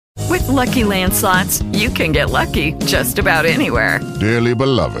Lucky Land Slots, you can get lucky just about anywhere. Dearly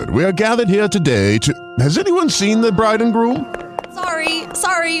beloved, we are gathered here today to... Has anyone seen the bride and groom?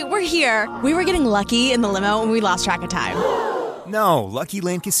 Sorry, we're here. We were getting lucky in the limo and we lost track of time. No, Lucky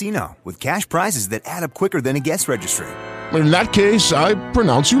Land Casino, with cash prizes that add up quicker than a guest registry. In that case, I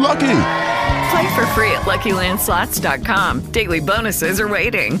pronounce you lucky. Play for free at LuckyLandSlots.com. Daily bonuses are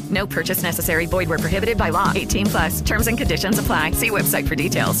waiting. No purchase necessary. Void where prohibited by law. 18+. Terms and conditions apply. See website for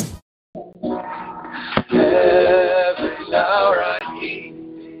details. Every hour I need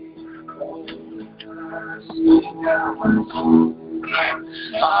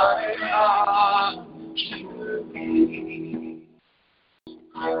I to be.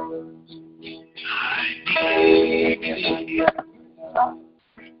 I need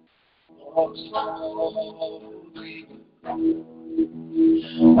slowly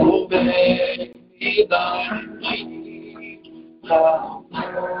obey thy lead.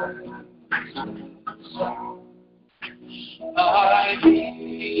 I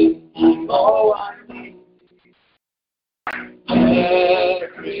need, oh, I need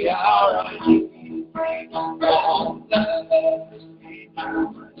every hour I need. Oh, bless me, my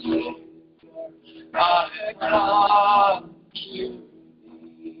Savior. I come to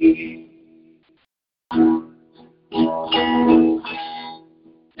thee.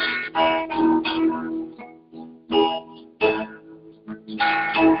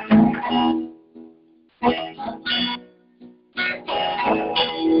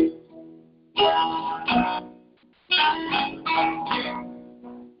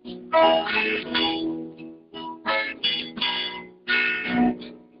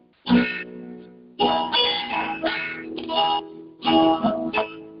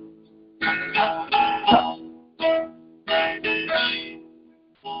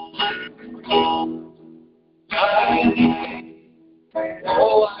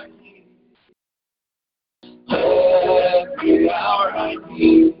 Oh, I need every hour I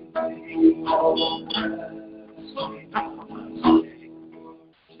need. Oh,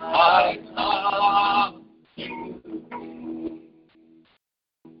 I come to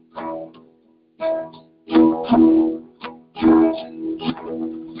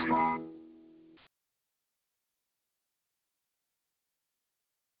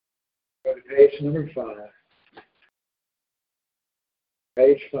Go to page number 5.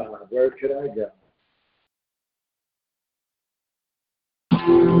 Page 5. Where could I go?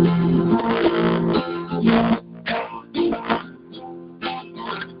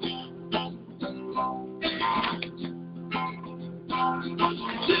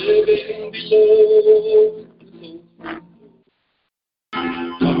 living below.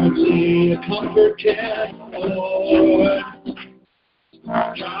 Hardly a comfort can afford.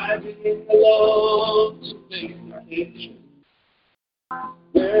 Driving along to vacation.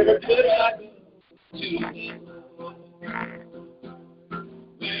 Where could I go to the Lord?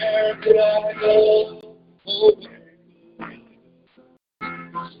 Where could I go? Oh, where could I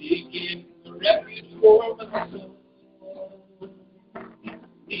go? Seeking a refuge for my soul.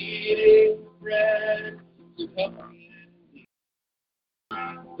 Needing a friend to help me in need.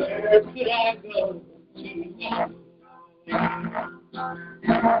 Where could I go to the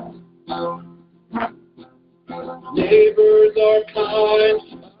Lord? Neighbors are kind.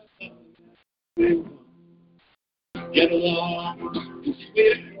 Get along,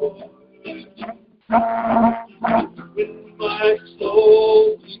 sweet boy. With my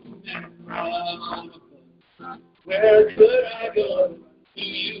soul, where could I go to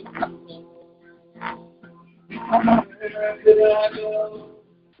you? Where could I go?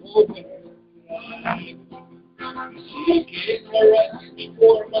 Oh, where could I go? Seeking a refuge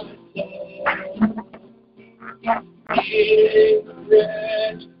for my soul. Needing a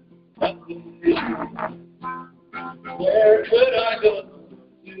friend of the where could I go to?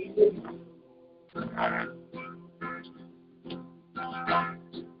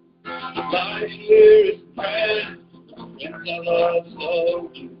 Life here is grand, and I love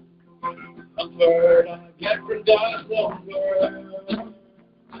so true. Comfort I get from God's own word.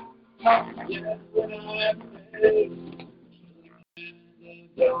 Yes, when I'm faced,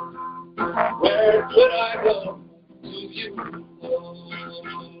 where could I go to you, Lord?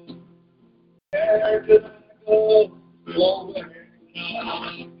 Where could I go? Oh, where could I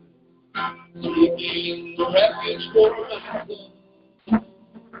go? Seeking refuge for my soul.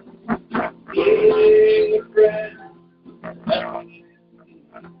 Needing a friend.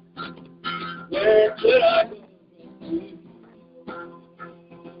 Where could I go to?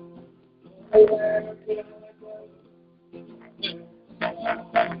 Oh, where could I go?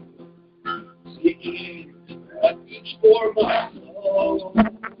 Seeking refuge for my soul.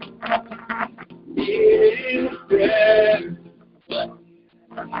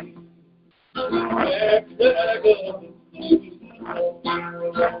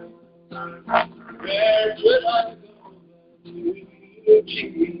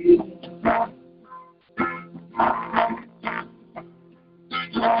 Jesus.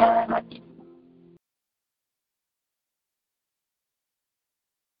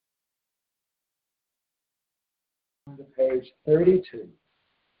 On to page 32.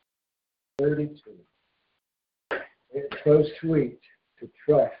 32. It's so sweet to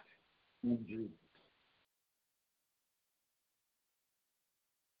trust in Jesus.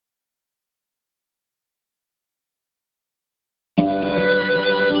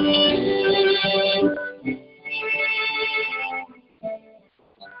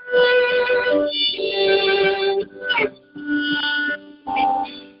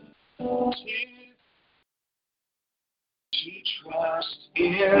 To trust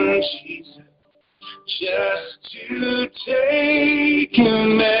in Jesus, just to take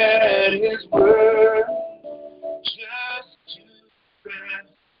him at his word, just to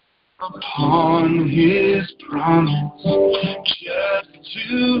rest upon his promise, just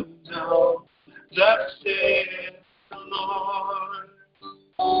to know that saith the Lord.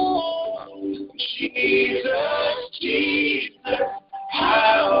 Jesus, Jesus,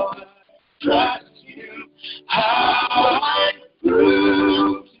 how I trust you, how I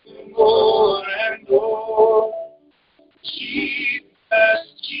prove you more and more. Jesus,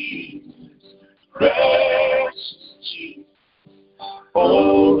 Jesus, precious Jesus,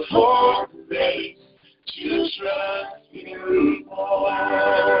 oh, for grace to trust you more.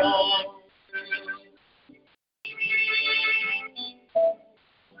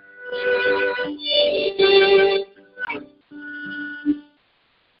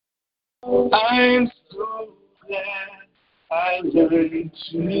 I'm so glad I learned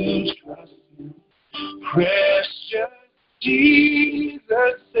to trust you. Precious Jesus,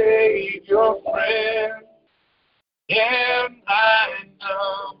 Savior, friend. And I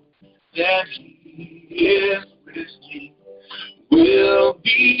know that he is with me, will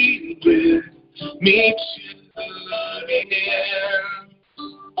be with me to the end.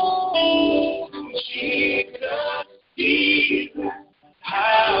 Jesus, Jesus,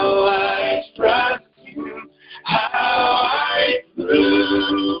 how I trust you, how I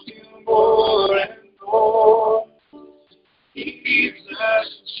prove you more and more. Jesus,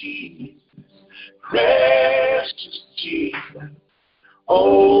 Jesus, precious Jesus,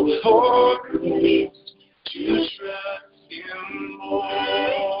 oh, for grace to trust you more.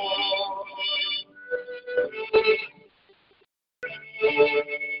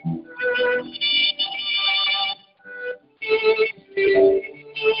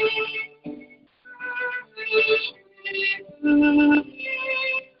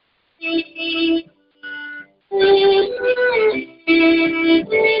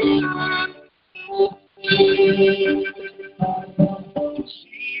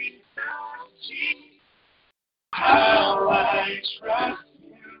 How I trust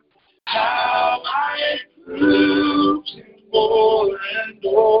you, how I prove you more and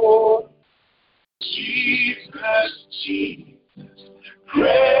more. Jesus, Jesus,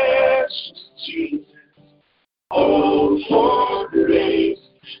 precious Jesus, oh, for grace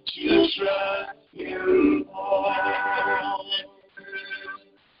to trust you more.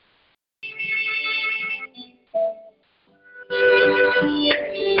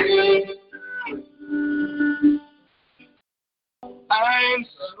 I'm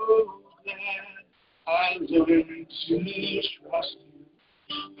so glad I learned to trust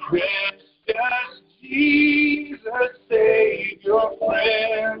you. Precious Jesus, Savior,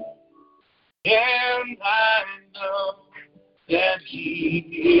 friend. And I know that he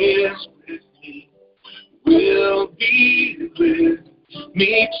is with me, will be with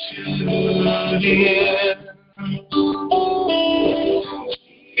me to the end.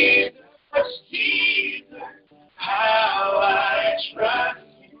 Jesus, Jesus, how I trust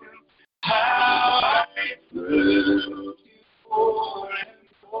you, how I prove you more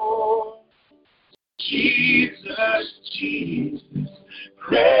and more. Jesus, Jesus,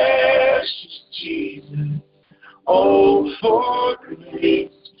 precious Jesus, oh, for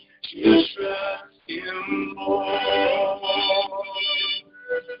grace to trust you more.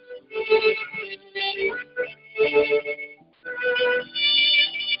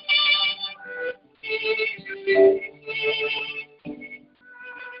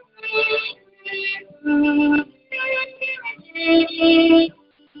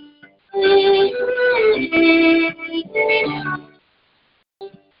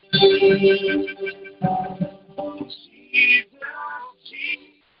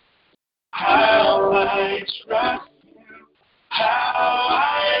 How I trust you, how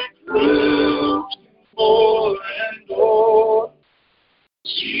I prove you more and more.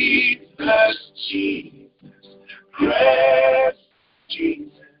 Jesus, Jesus, precious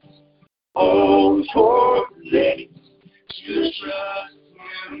Jesus. Oh, for grace to trust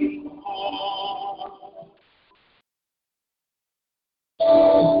you more.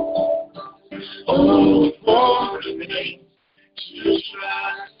 Oh, for grace to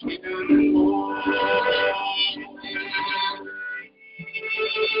trust you more.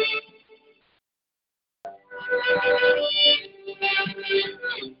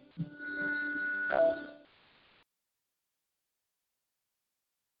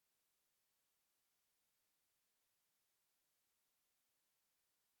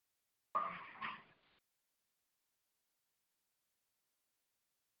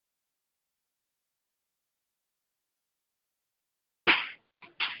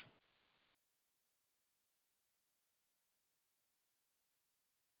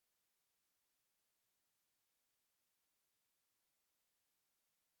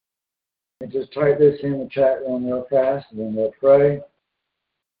 And just type this in the chat room real fast, and then we'll pray.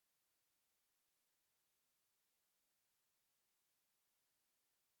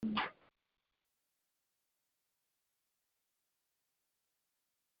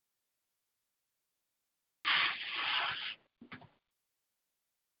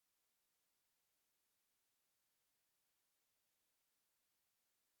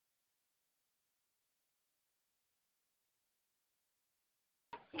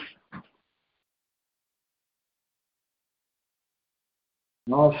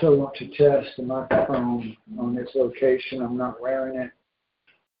 I also want to test the microphone on this location. I'm not wearing it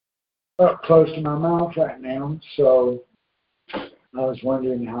up close to my mouth right now, so I was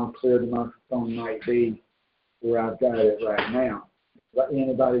wondering how clear the microphone might be where I've got it right now. If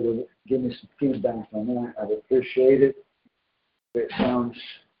anybody would give me some feedback on that, I'd appreciate it. If it sounds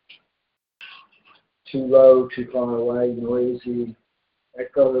too low, too far away, noisy,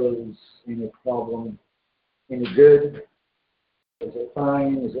 echoes, any problem, any good? Is it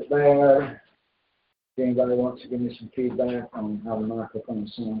fine? Is it bad? If anybody wants to give me some feedback on how the microphone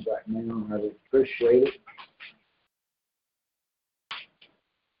sounds right now, I would appreciate it.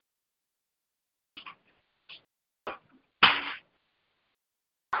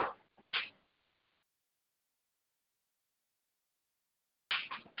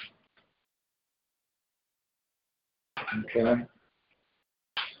 Okay.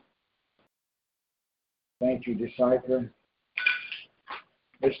 Thank you, Decipher.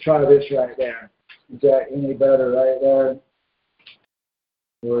 Let's try this right there. Is that any better right there?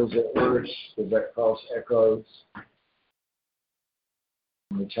 Or is it worse? Does that cause echoes?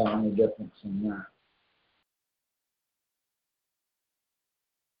 Can you tell any difference in that?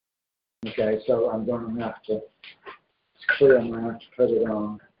 Okay, so I'm going to have to, it's clear, I'm going to have to put it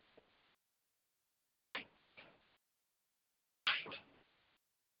on.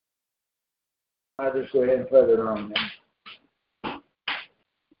 I'll just go ahead and put it on then.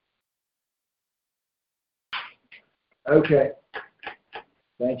 Okay.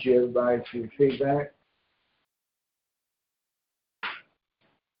 Thank you, everybody, for your feedback.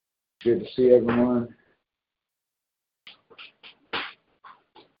 Good to see everyone.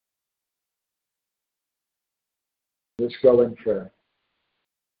 Let's go in prayer.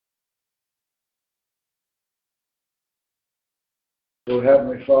 Lord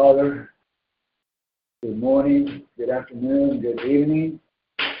Heavenly Father, good morning, good afternoon, good evening.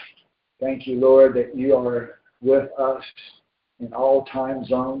 Thank you, Lord, that you are with us in all time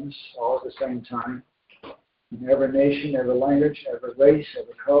zones, all at the same time. In every nation, every language, every race,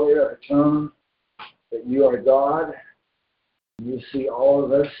 every color, every tongue, that you are God. You see all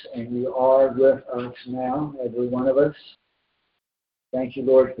of us, and you are with us now, every one of us. Thank you,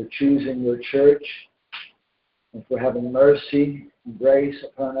 Lord, for choosing your church and for having mercy and grace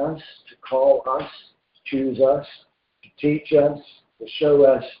upon us, to call us, to choose us, to teach us, to show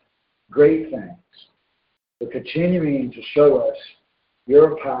us great things, for continuing to show us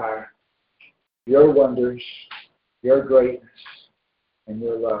your power, your wonders, your greatness, and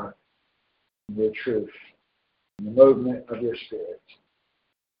your love, and your truth, and the movement of your Spirit.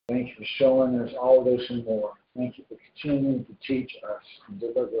 Thank you for showing us all this and more. Thank you for continuing to teach us and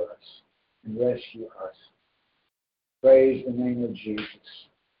deliver us and rescue us. Praise the name of Jesus.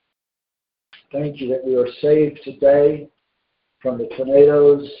 Thank you that we are saved today from the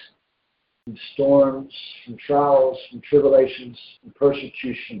tornadoes, from storms, from trials, from tribulations, from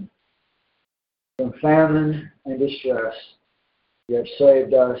persecution, from famine and distress. You have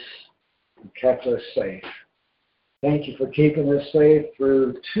saved us and kept us safe. Thank you for keeping us safe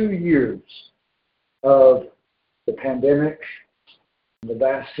through 2 years of the pandemic, the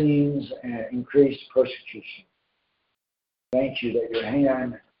vaccines, and increased persecution. Thank you that your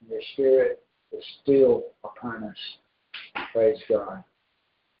hand and your Spirit is still upon us. Praise God.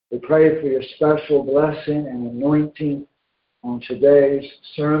 We pray for your special blessing and anointing on today's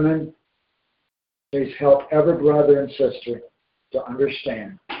sermon. Please help every brother and sister to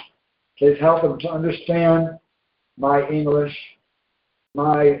understand. Please help them to understand my English,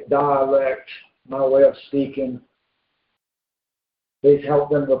 my dialect, my way of speaking. Please help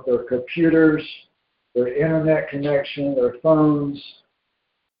them with their computers, their internet connection, their phones.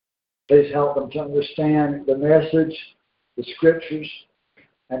 Please help them to understand the message, the scriptures,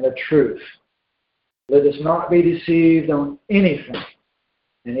 and the truth. Let us not be deceived on anything.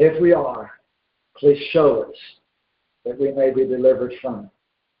 And if we are, please show us that we may be delivered from it.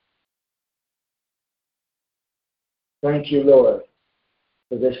 Thank you, Lord,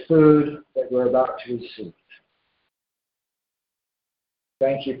 for this food that we're about to receive.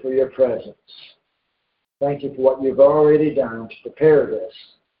 Thank you for your presence. Thank you for what you've already done to prepare this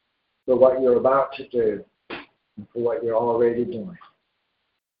for what you're about to do and for what you're already doing.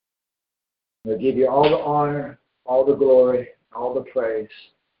 We'll give you all the honor, all the glory, all the praise.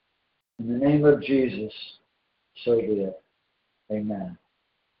 In the name of Jesus, so be it. Amen.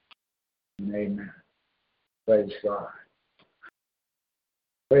 And amen. Praise God.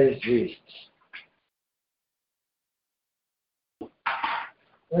 Praise Jesus.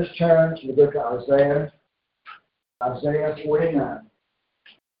 Let's turn to the book of Isaiah. Isaiah 49.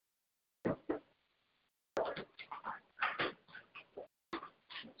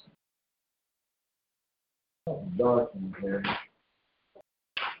 Oh, dark in here.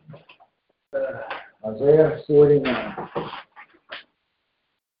 Isaiah 49.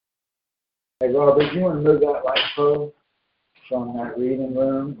 Hey, Robert, do you want to move that light pole from that reading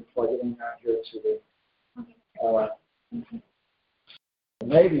room and plug it in out here to the...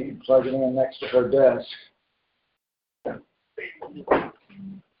 maybe you can plug it in next to her desk.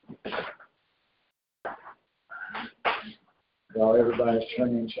 While everybody's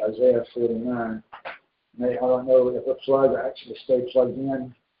turning to Isaiah 49. I don't know if the plug actually stay plugged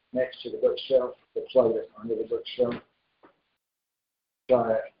in next to the bookshelf. The plug is under the bookshelf.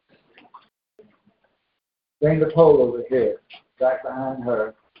 Try it. Bring the pole over here, back behind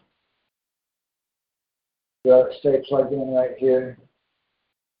her. Stay plugged in right here.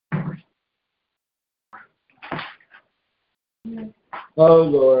 Oh,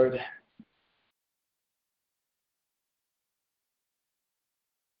 Lord.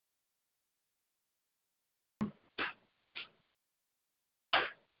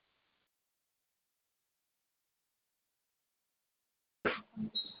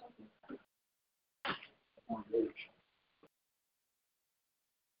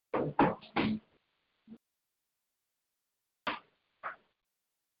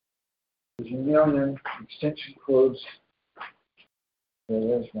 There's a million extension cords.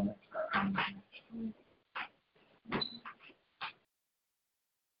 There's one.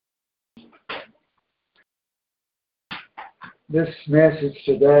 This message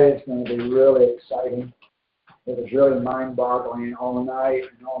today is going to be really exciting. It was really mind-boggling all night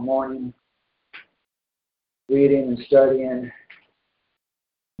and all morning, reading and studying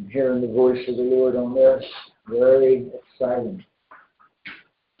and hearing the voice of the Lord on this. Very exciting.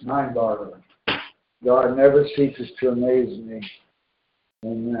 Mind-boggling. God never ceases to amaze me.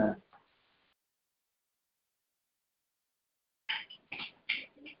 Amen.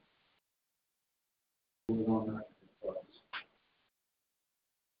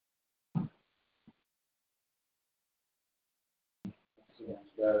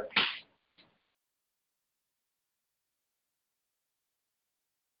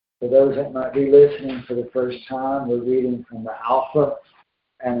 For those that might be listening for the first time, we're reading from the Alpha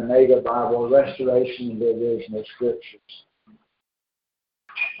and Omega Bible, Restoration of the Original Scriptures.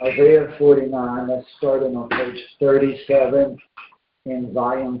 Isaiah 49, that's starting on page 37 in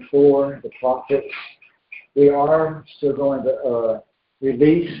volume 4, the prophets. We are still going to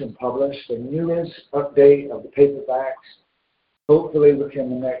release and publish the newest update of the paperbacks, hopefully within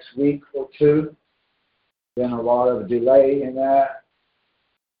the next week or two. Been a lot of delay in that.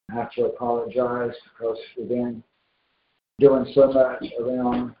 I have to apologize because we've been doing so much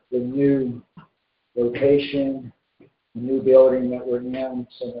around the new location, the new building that we're in,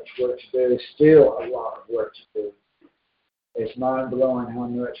 so much work to do. Still a lot of work to do. It's mind-blowing how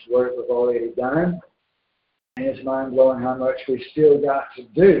much work we've already done, and it's mind-blowing how much we still got to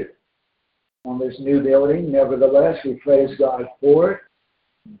do on this new building. Nevertheless, we praise God for it.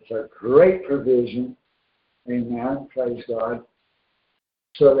 It's a great provision. Amen. Praise God.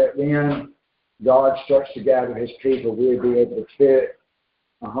 So that when God starts to gather His people, we'll be able to fit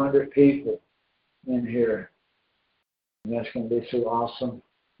 100 people in here. And that's going to be so awesome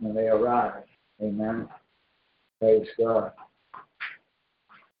when they arrive. Amen. Praise God.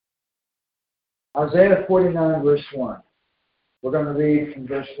 Isaiah 49, verse 1. We're going to read from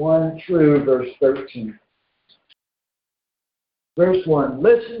verse 1 through verse 13. Verse 1,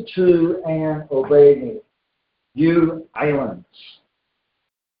 listen to and obey me, you islands.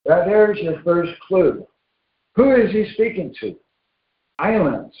 Right there's your first clue. Who is he speaking to?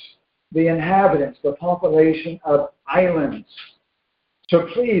 Islands, the inhabitants, the population of islands. So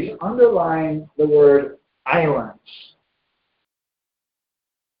please underline the word islands.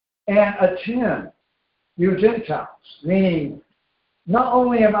 And attend, you Gentiles, meaning not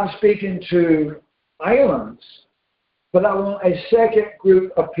only am I speaking to islands, but I want a second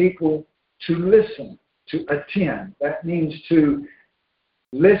group of people to listen, to attend. That means to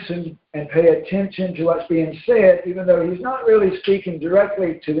listen and pay attention to what's being said, even though he's not really speaking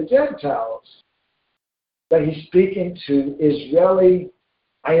directly to the Gentiles, but he's speaking to Israeli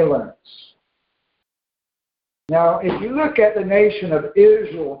islands. Now, if you look at the nation of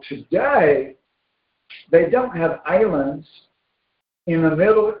Israel today, they don't have islands in the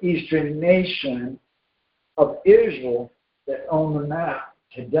Middle Eastern nation of Israel that own the map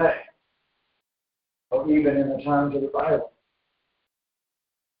today, or even in the times of the Bible.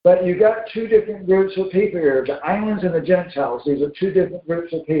 But you got two different groups of people here, the islands and the Gentiles. These are two different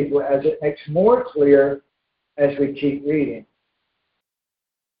groups of people, as it makes more clear as we keep reading.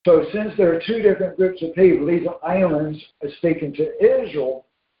 So since there are two different groups of people, these islands are speaking to Israel,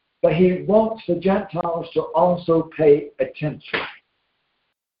 but he wants the Gentiles to also pay attention.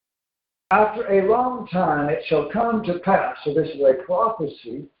 After a long time it shall come to pass, so this is a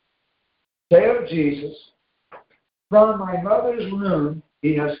prophecy, say of Jesus, from my mother's womb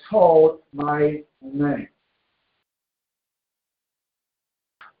he has called my name.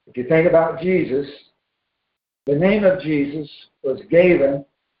 If you think about Jesus, the name of Jesus was given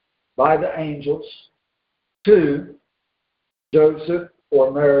by the angels to Joseph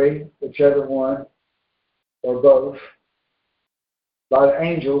or Mary, whichever one, or both, by the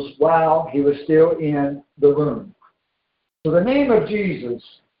angels while he was still in the womb. So the name of Jesus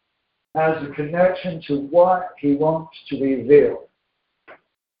has a connection to what he wants to reveal.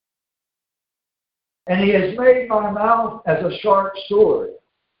 And he has made my mouth as a sharp sword.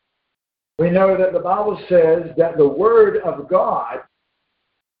 We know that the Bible says that the word of God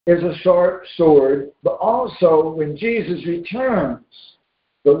is a sharp sword, but also when Jesus returns,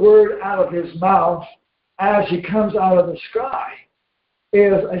 the word out of his mouth as he comes out of the sky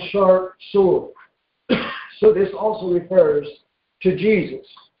is a sharp sword. So this also refers to Jesus,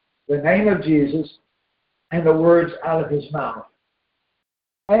 the name of Jesus, and the words out of his mouth.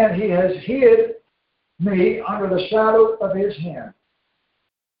 And he has hid me under the shadow of his hand.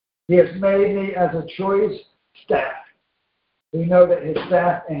 He has made me as a choice staff. We know that his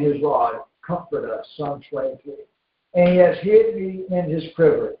staff and his rod comfort us, Psalm 23. And he has hid me in his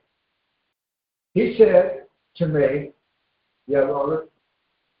quiver. He said to me, yeah, Robert?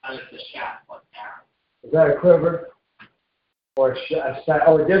 Under the shaft, one arrow. Is that a quiver? Or a staff?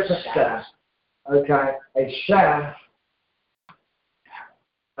 Oh, a different staff. Okay. A shaft.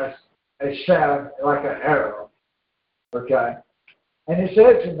 A shaft like an arrow. Okay. And he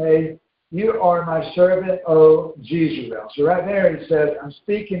said to me, you are my servant, O Jezreel. So right there he says, I'm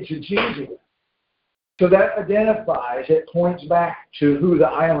speaking to Jezreel. So that identifies, it points back to who the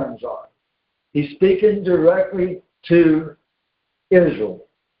islands are. He's speaking directly to Israel,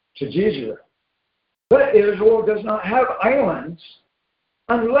 to Jezreel. But Israel does not have islands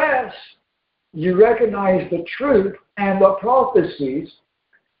unless you recognize the truth and the prophecies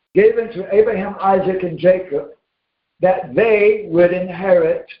given to Abraham, Isaac, and Jacob that they would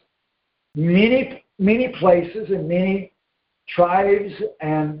inherit many, many places and many tribes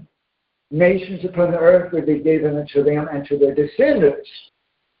and nations upon the earth would be given unto them and to their descendants.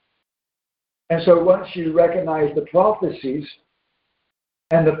 And so once you recognize the prophecies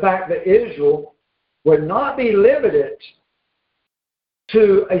and the fact that Israel would not be limited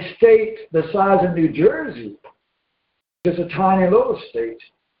to a state the size of New Jersey, just a tiny little state,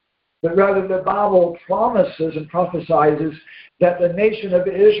 but rather the Bible promises and prophesizes that the nation of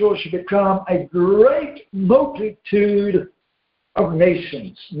Israel should become a great multitude of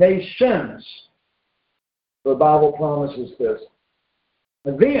nations. The Bible promises this.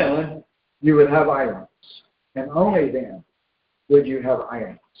 And then you would have islands. And only then would you have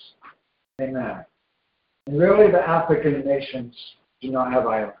islands. Amen. And really the African nations do not have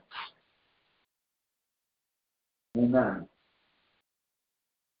islands. Amen.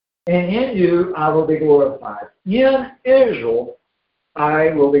 And in you I will be glorified. In Israel I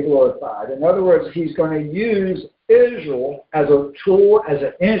will be glorified. In other words, he's going to use Israel as a tool, as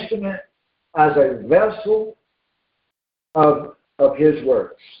an instrument, as a vessel of his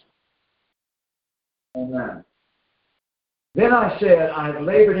works. Amen. Then I said, I have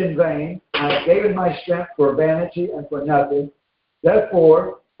labored in vain. I have given my strength for vanity and for nothing.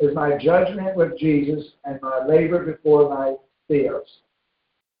 Therefore is my judgment with Jesus and my labor before my Theos.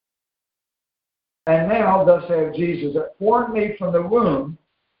 And now, thus saith Jesus, that formed me from the womb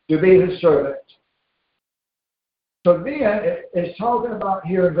to be his servant. So then, it's talking about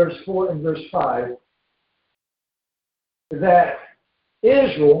here in verse 4 and verse 5 that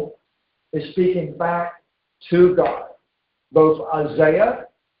Israel is speaking back to God. Both Isaiah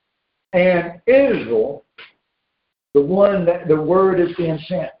and Israel, the one that the word is being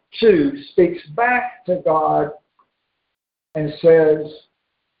sent to, speaks back to God and says,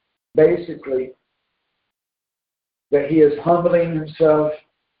 basically, that he is humbling himself,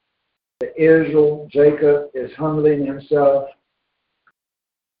 that Israel, Jacob, is humbling himself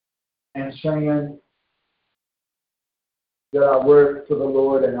and saying that I work for the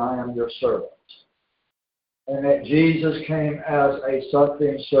Lord and I am your servant. And that Jesus came as a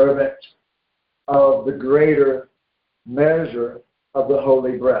suffering servant of the greater measure of the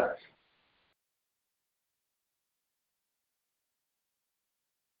holy breath.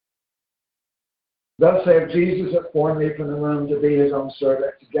 Thus saith Jesus that formed me from the womb to be his own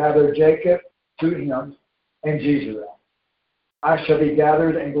servant, to gather Jacob to him and Jezreel. I shall be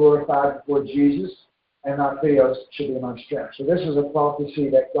gathered and glorified before Jesus, and my Theos shall be my strength. So this is a prophecy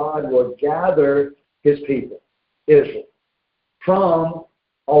that God will gather his people, Israel, from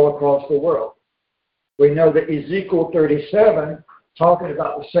all across the world. We know that Ezekiel 37, talking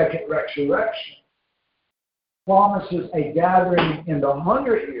about the second resurrection, promises a gathering in the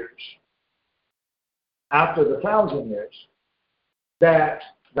 100 years after the 1,000 years, that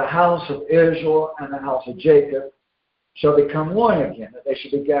the house of Israel and the house of Jacob shall become one again, that they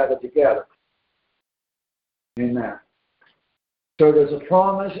shall be gathered together. Amen. So there's a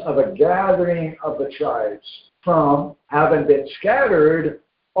promise of a gathering of the tribes from having been scattered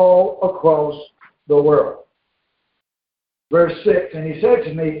all across the world. Verse 6, and he said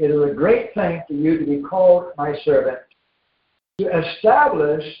to me, it is a great thing for you to be called my servant, to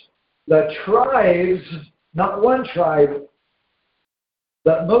establish the tribes, not one tribe,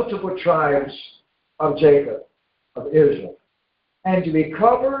 but multiple tribes of Jacob, of Israel, and to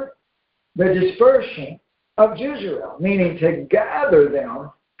recover the dispersion of Jezreel, meaning to gather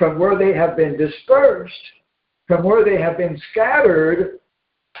them from where they have been dispersed, from where they have been scattered,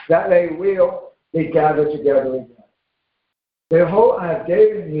 that they will be gathered together again. Behold, I have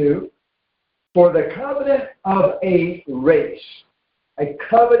given you for the covenant of a race, a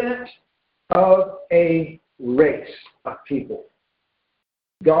covenant of a race of people.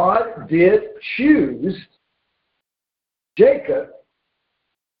 God did choose Jacob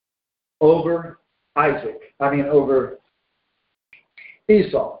over over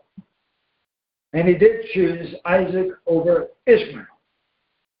Esau. And he did choose Isaac over Ishmael.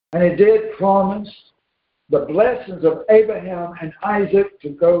 And he did promise the blessings of Abraham and Isaac to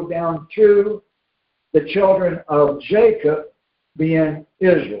go down through the children of Jacob, being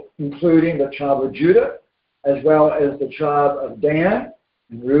Israel, including the tribe of Judah, as well as the tribe of Dan,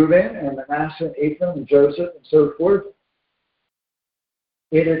 and Reuben, and Manasseh, and Ephraim, and Joseph, and so forth.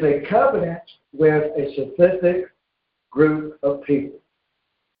 It is a covenant with a specific group of people.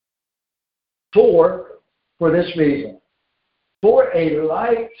 For this reason, for a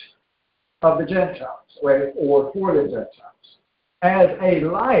light of the Gentiles, or for the Gentiles, as a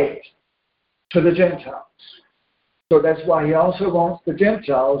light to the Gentiles. So that's why he also wants the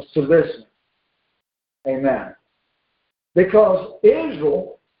Gentiles to listen. Amen. Because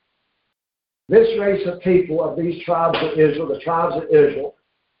Israel, this race of people, of these tribes of Israel, the tribes of Israel,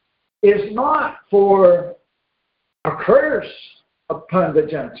 is not for a curse upon the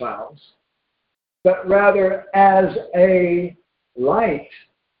Gentiles, but rather as a light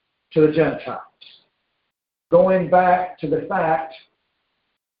to the Gentiles. Going back to the fact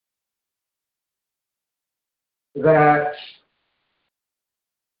that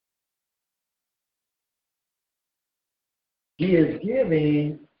he is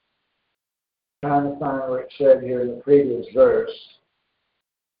giving, trying to find what it said here in the previous verse,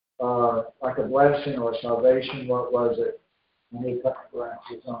 like a blessing or salvation. What was it? I need to put my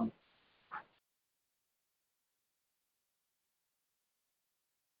glasses on.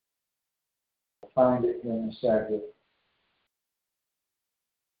 I'll find it in a second.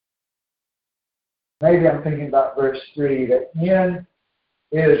 Maybe I'm thinking about verse 3, that in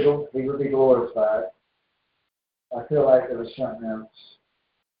Israel he would be glorified. I feel like there was something else.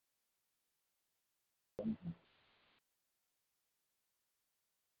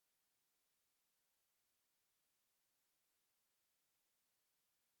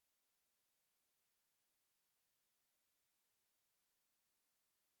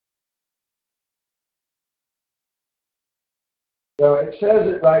 So it says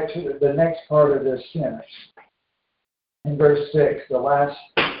it right to the next part of this sentence. In verse 6, the last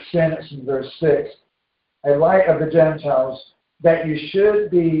sentence in verse 6, a light of the Gentiles, that you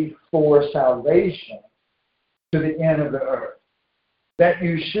should be for salvation to the end of the earth. That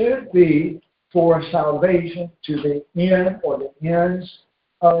you should be for salvation to the end or the ends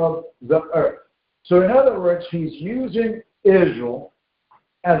of the earth. So in other words, he's using Israel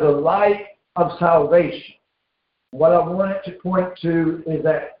as a light of salvation. What I wanted to point to is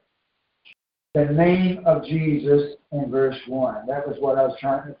that the name of Jesus in verse 1. That was what I was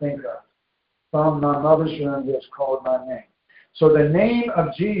trying to think of. From my mother's womb, it's called my name. So the name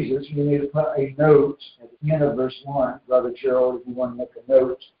of Jesus, you need to put a note at the end of verse 1. Brother Gerald, if you want to make a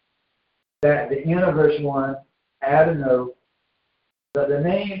note, that at the end of verse 1, add a note that the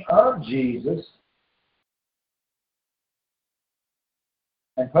name of Jesus,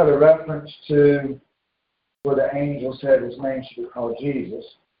 and put a reference to where the angel said his name should be called Jesus.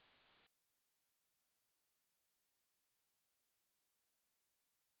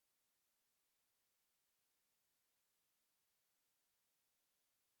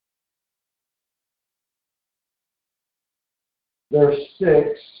 Verse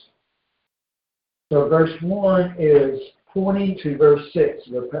 6. So verse 1 is pointing to verse 6.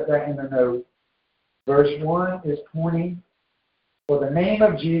 We'll put that in the note. Verse 1 is pointing, for the name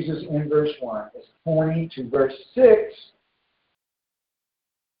of Jesus in verse 1 is pointing to verse 6,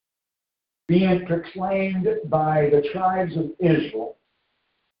 being proclaimed by the tribes of Israel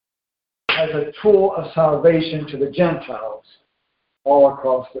as a tool of salvation to the Gentiles all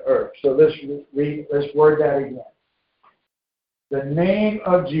across the earth. So let's word that again. The name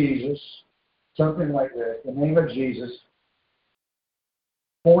of Jesus, something like this, the name of Jesus,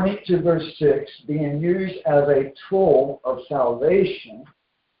 pointing to verse 6, being used as a tool of salvation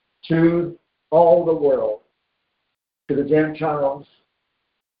to all the world, to the Gentiles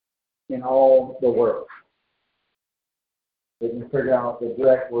in all the world. We can figure out the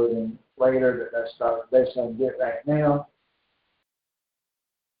direct wording later, but that's about the best I can get right now.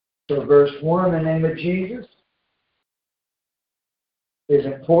 So verse 1, the name of Jesus is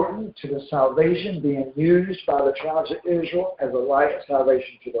important to the salvation being used by the tribes of Israel as a light of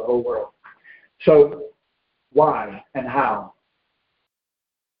salvation to the whole world. So, why and how?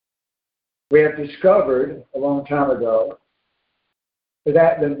 We have discovered a long time ago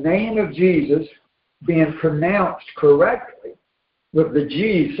that the name of Jesus being pronounced correctly with the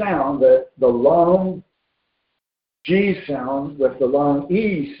G sound, the long G sound with the long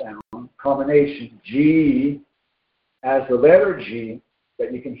E sound combination, G as the letter G,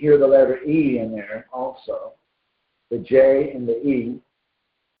 but you can hear the letter E in there also. The J and the E,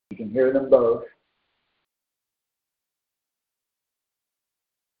 you can hear them both.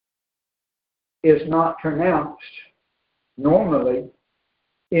 Is not pronounced normally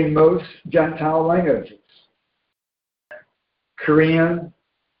in most Gentile languages. Korean,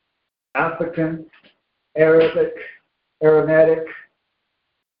 African, Arabic, Aramaic,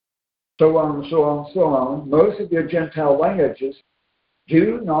 so on, so on, so on. Most of your Gentile languages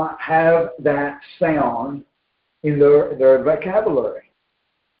do not have that sound in their vocabulary.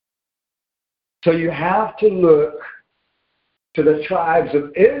 So you have to look to the tribes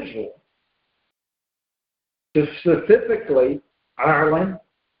of Israel, to specifically Ireland,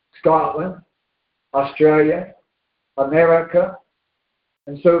 Scotland, Australia, America,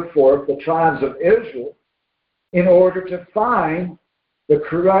 and so forth, the tribes of Israel, in order to find the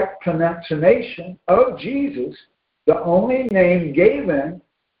correct pronunciation of Jesus, the only name given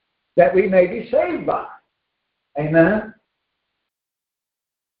that we may be saved by. Amen?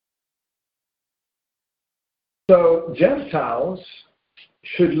 So Gentiles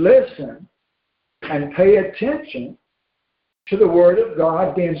should listen and pay attention to the Word of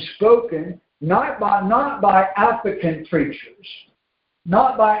God being spoken not by African preachers,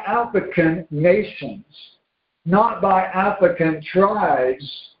 not by African nations, not by African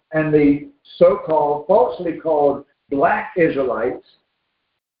tribes and the so-called, falsely called black Israelites,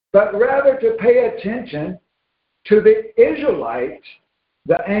 but rather to pay attention to the Israelites,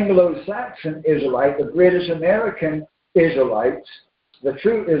 the Anglo-Saxon Israelite, the British American Israelites, the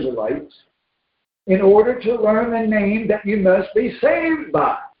true Israelites, in order to learn the name that you must be saved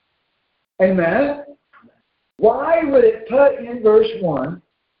by. Amen? Why would it put in verse 1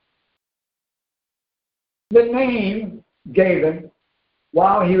 the name given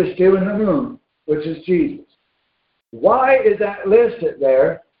while he was still in the womb, which is Jesus? Why is that listed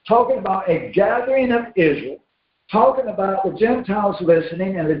there, talking about a gathering of Israel, talking about the Gentiles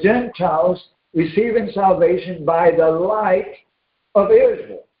listening and the Gentiles receiving salvation by the light of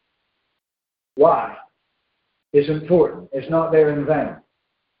Israel? Why? is important. It's not there in vain.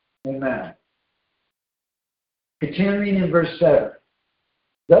 Amen. Continuing in verse 7.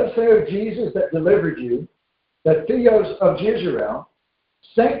 Thus saith Jesus that delivered you, the Theos of Jezreel,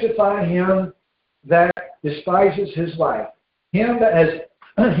 sanctify him that despises his life, him that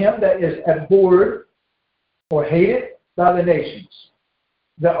is abhorred or hated by the nations,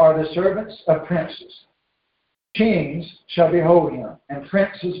 that are the servants of princes. Kings shall behold him, and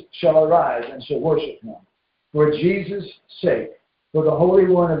princes shall arise and shall worship him. For Jesus' sake, for the Holy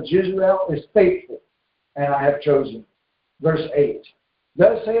One of Jezreel is faithful, and I have chosen. Verse 8.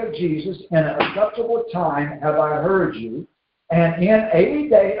 Thus saith Jesus, in an acceptable time have I heard you, and in a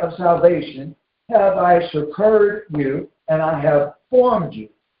day of salvation have I succored you, and I have formed you,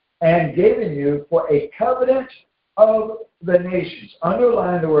 and given you for a covenant of the nations.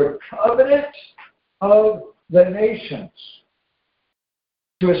 Underline the word covenant of the nations.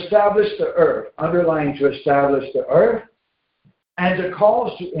 To establish the earth. Underline to establish the earth, and to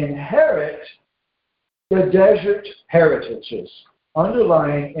cause to inherit the desert heritages.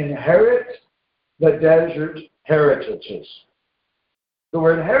 Underline inherit the desert heritages. The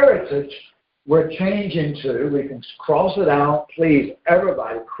word heritage we're changing to, we can cross it out, please,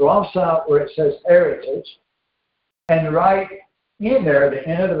 everybody, cross out where it says heritage, and write in there, at the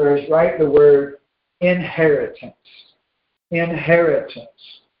end of the verse, write the word inheritance. Inheritance.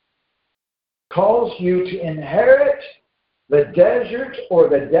 Calls you to inherit the desert or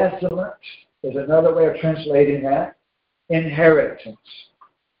the desolate, is another way of translating that, inheritance.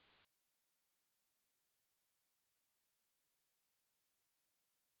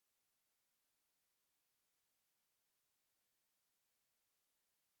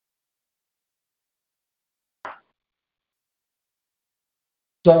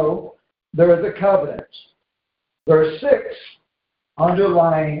 So, there is a covenant. Verse 6,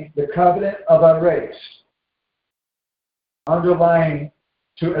 underlying the covenant of a race. Underlying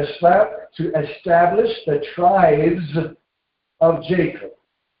to establish the tribes of Jacob.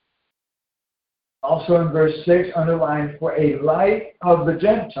 Also in verse 6, underlying for a light of the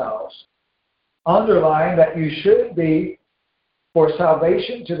Gentiles. Underlying that you should be for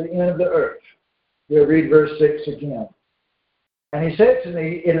salvation to the end of the earth. We'll read verse 6 again. And he said to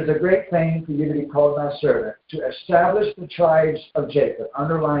me, it is a great thing for you to be called my servant, to establish the tribes of Jacob.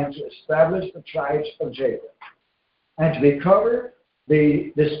 Underline to establish the tribes of Jacob. And to recover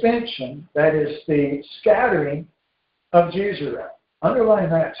the dispension, that is the scattering of Jezreel. Underline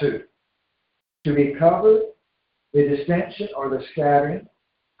that too. To recover the dispension or the scattering,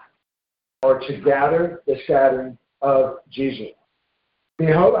 or to gather the scattering of Jezreel.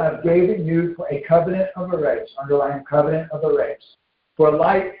 Behold, I have given you for a covenant of a race. Underline covenant of a race. For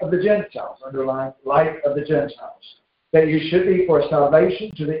light of the Gentiles. Underline light of the Gentiles. That you should be for salvation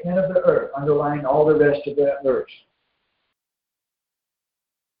to the end of the earth. Underline all the rest of that verse.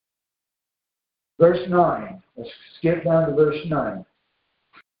 Verse 9. Let's skip down to verse 9.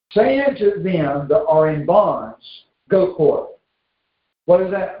 Saying to them that are in bonds, go forth. What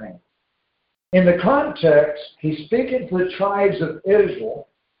does that mean? In the context, he's speaking to the tribes of Israel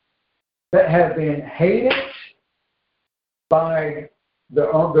that have been hated by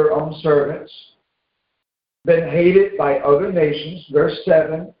their own servants, been hated by other nations. Verse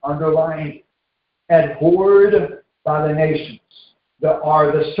 7, underlined, abhorred by the nations that are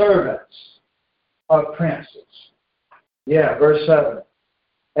the servants of princes. Yeah, verse 7.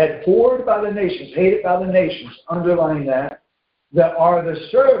 Abhorred by the nations, hated by the nations, underline that are the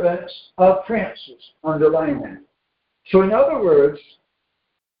servants of princes, underline that. So in other words,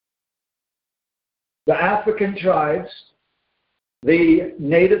 the African tribes, the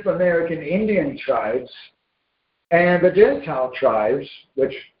Native American Indian tribes, and the Gentile tribes,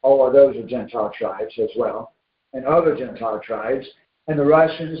 which all of those are Gentile tribes as well, and other Gentile tribes, and the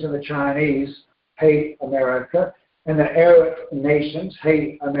Russians and the Chinese hate America, and the Arab nations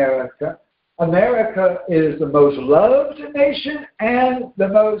hate America. America is the most loved nation and the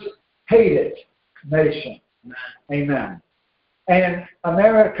most hated nation. Amen. And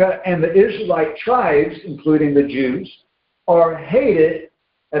America and the Israelite tribes, including the Jews, are hated,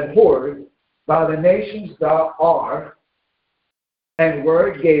 abhorred by the nations that are and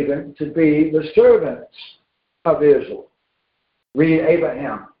were given to be the servants of Israel. Read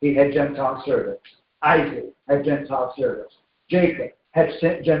Abraham, he had Gentile servants. Isaac had Gentile servants. Jacob had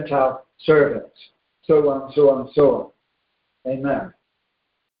sent Gentile servants. So on, so on, so on. Amen.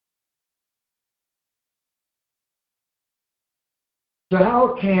 So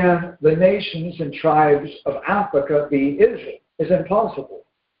how can the nations and tribes of Africa be Israel? It's impossible.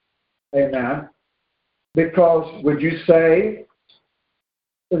 Amen. Because would you say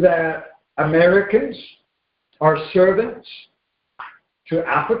that Americans are servants to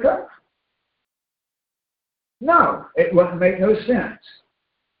Africa? No, it wouldn't make no sense.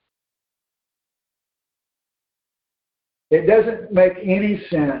 It doesn't make any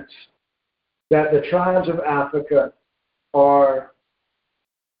sense that the tribes of Africa are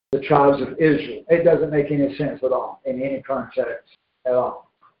the tribes of Israel. It doesn't make any sense at all, in any context at all.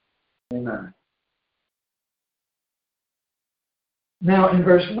 Amen. Now, in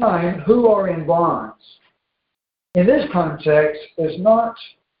verse 9, who are in bonds? In this context, it's not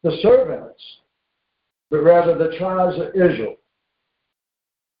the servants, but rather the tribes of Israel.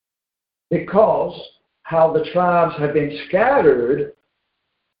 Because how the tribes have been scattered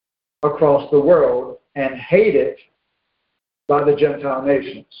across the world and hated by the Gentile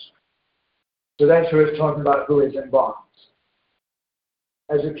nations. So that's who it's talking about, who is in bonds.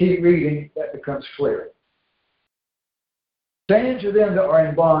 As we keep reading, that becomes clear. Saying to them that are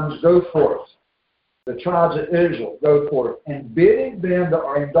in bonds, go forth. The tribes of Israel, go forth. And bidding them that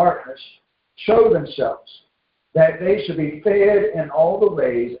are in darkness, show themselves, that they should be fed in all the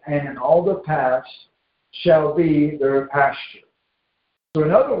ways, and in all the paths shall be their pasture. So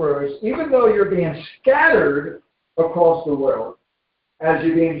in other words, even though you're being scattered across the world, as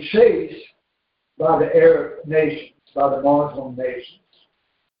you're being chased by the Arab nations, by the Muslim nations,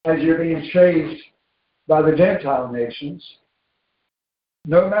 as you're being chased by the Gentile nations,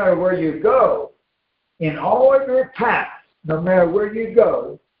 no matter where you go, in all of your paths, no matter where you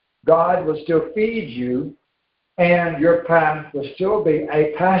go, God will still feed you, and your path will still be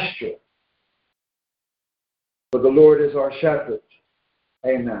a pasture. For the Lord is our shepherd.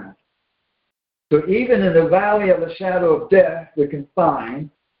 Amen. So even in the valley of the shadow of death, we can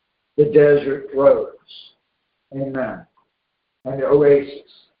find the desert roads. Amen. And the oasis.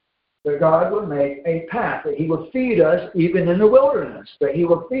 That God will make a path, that He will feed us even in the wilderness, that He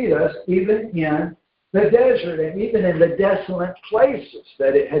will feed us even in the desert and even in the desolate places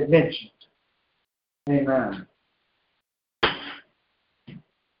that it had mentioned. Amen.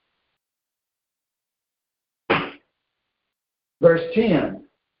 Verse 10,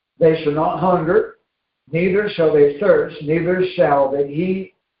 they shall not hunger, neither shall they thirst, neither shall the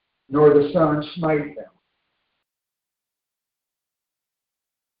heat nor the sun smite them.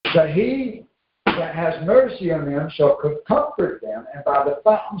 That He that has mercy on them shall comfort them, and by the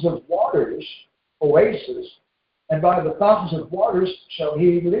fountains of waters, oasis, and by the fountains of waters shall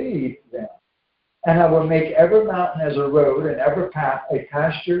He lead them. And I will make every mountain as a road, and every path a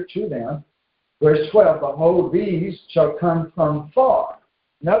pasture to them. Verse 12, behold, these shall come from far.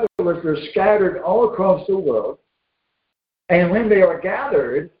 In other words, they're scattered all across the world. And when they are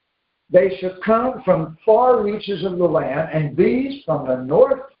gathered, they shall come from far reaches of the land, and these from the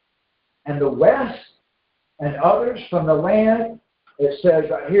north and the west, and others from the land, it says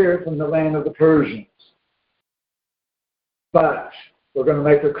right here, from the land of the Persians. But we're going to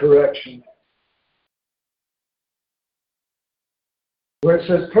make a correction. Where it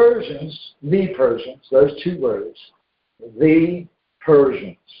says Persians, the Persians, those two words, the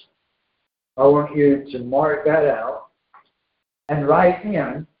Persians. I want you to mark that out and write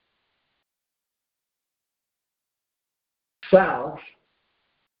in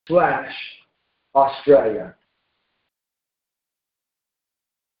South/Australia.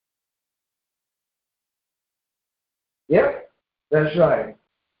 Yep, that's right.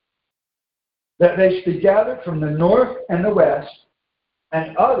 That they should be gathered from the north and the west,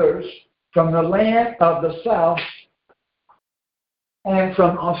 and others from the land of the south and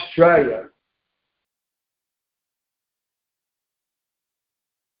from Australia.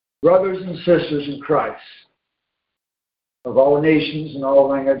 Brothers and sisters in Christ, of all nations and all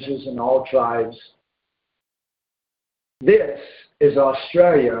languages and all tribes, this is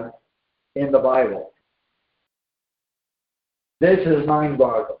Australia in the Bible. This is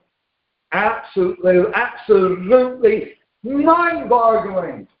mind-boggling. Absolutely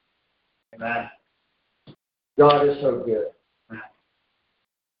mind-boggling. Amen. God is so good.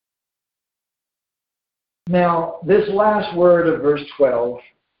 Now, this last word of verse 12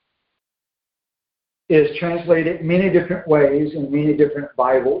 is translated many different ways in many different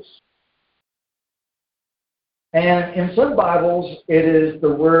Bibles. And in some Bibles, it is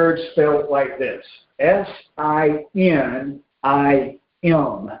the word spelled like this. S-I-N-I-M.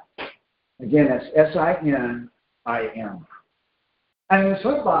 Again, that's S-I-N-I-M. And in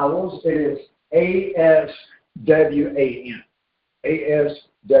some Bibles, it is A-S-W-A-N.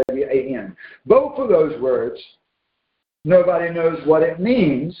 A-S-W-A-N. Both of those words, nobody knows what it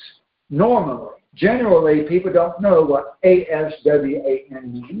means normally. Generally, people don't know what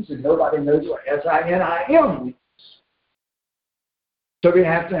A-S-W-A-N means, and nobody knows what S-I-N-I-M means. So we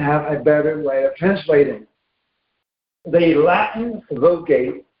have to have a better way of translating it. the Latin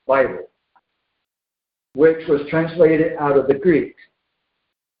Vulgate Bible, which was translated out of the Greek.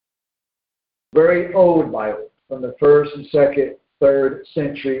 Very old Bible from the 1st and 2nd, 3rd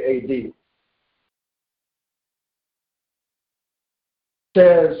century A.D.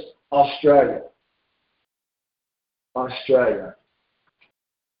 Says Australia. Australia.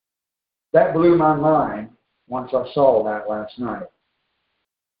 That blew my mind once I saw that last night.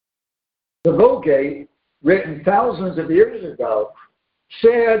 The Vulgate, written thousands of years ago,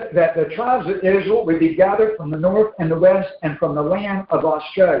 said that the tribes of Israel would be gathered from the north and the west and from the land of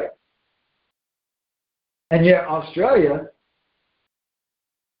Australia. And yet Australia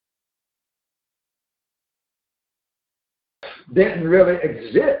didn't really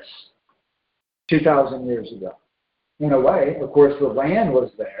exist 2,000 years ago. In a way, of course, the land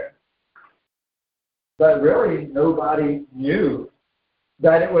was there, but really nobody knew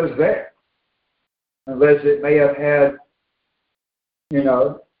that it was there, unless it may have had,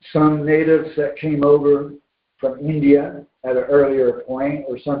 some natives that came over from India at an earlier point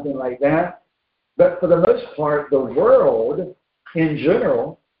or something like that. But for the most part, the world in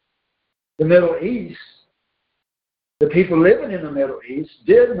general, the Middle East, the people living in the Middle East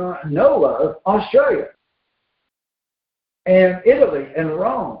did not know of Australia. And Italy and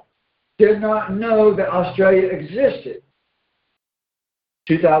Rome did not know that Australia existed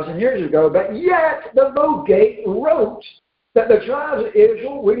 2,000 years ago, but yet the Vulgate wrote that the tribes of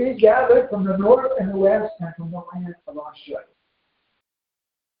Israel would be gathered from the north and the west and from the land of Australia.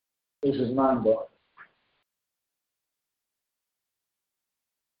 This is mind-blowing.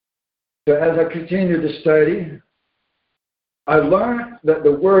 So as I continue to study, I learned that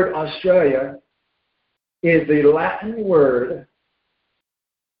the word Australia is the Latin word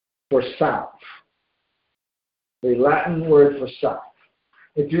for south. The Latin word for south.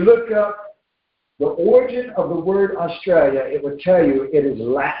 If you look up the origin of the word Australia, it would tell you it is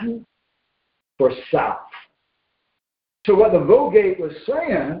Latin for south. So what the Vulgate was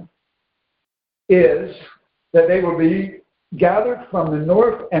saying is that they will be gathered from the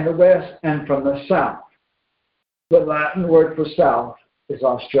north and the west and from the south. The Latin word for south is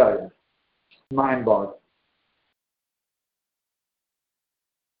Australia. Mind-boggling.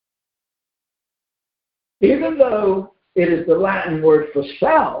 Even though it is the Latin word for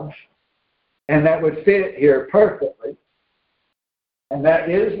south, and that would fit here perfectly, and that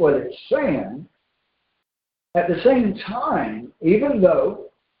is what it's saying, at the same time, even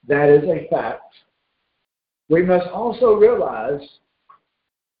though that is a fact, we must also realize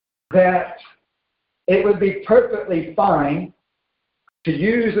that it would be perfectly fine to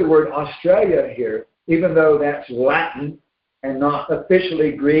use the word Australia here, even though that's Latin and not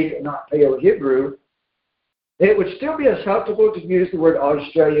officially Greek and not Paleo-Hebrew. It would still be acceptable to use the word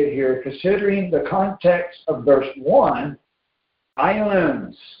Australia here, considering the context of verse 1,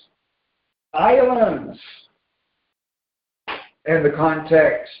 islands, and the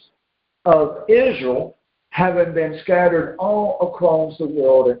context of Israel having been scattered all across the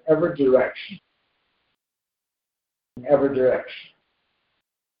world in every direction. In every direction.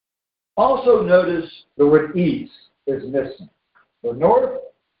 Also notice the word east is missing. The north,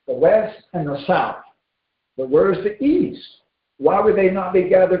 the west, and the south. But where is the east? Why would they not be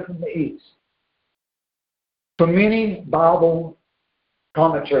gathered from the east? So many Bible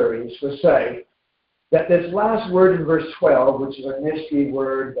commentaries will say that this last word in verse 12, which is a mystery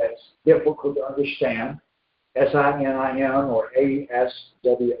word that's difficult to understand, S-I-N-I-M or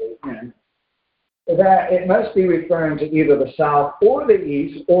A-S-W-A-N, that it must be referring to either the south or the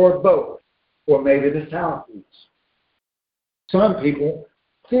east or both, or maybe the southeast. Some people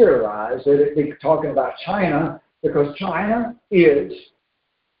theorize that it be talking about China because China is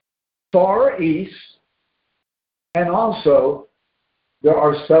far east, and also there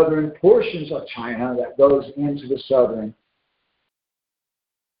are southern portions of China that goes into the southern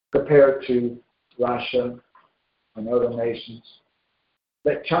compared to Russia and other nations.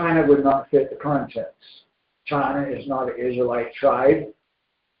 That China would not fit the context. China is not an Israelite tribe.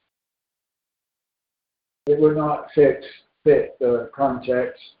 It would not fit the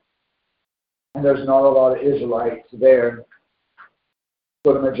context, and there's not a lot of Israelites there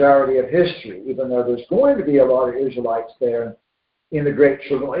for the majority of history, even though there's going to be a lot of Israelites there in the Great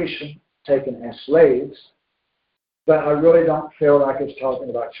Tribulation, taken as slaves. But I really don't feel like it's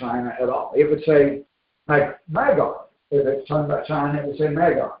talking about China at all. It would say Magog. If it's talking about China, it would say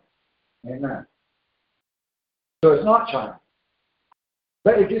Magog. Amen. So it's not China.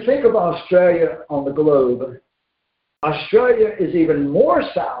 But if you think of Australia on the globe, Australia is even more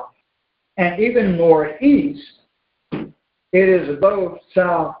south and even more east. It is both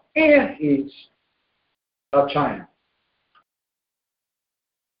south and east of China.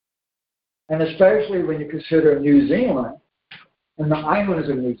 and especially when you consider New Zealand and the islands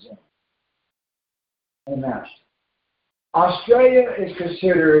of New Zealand. Amen. Australia is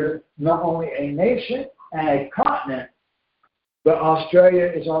considered not only a nation and a continent, but Australia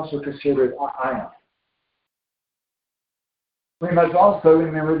is also considered an island. We must also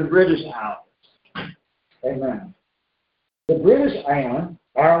remember the British Islands. Amen. The British Island,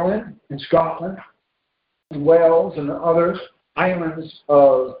 Ireland and Scotland and Wales and the other islands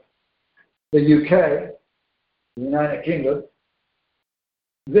of the UK, the United Kingdom,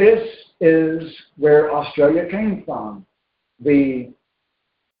 this is where Australia came from. The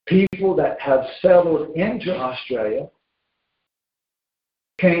people that have settled into Australia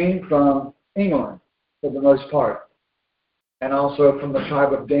came from England for the most part, and also from the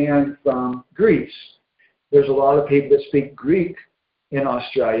tribe of Dan from Greece. There's a lot of people that speak Greek in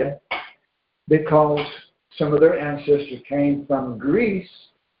Australia because some of their ancestors came from Greece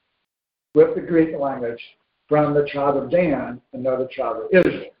with the Greek language from the tribe of Dan, another tribe of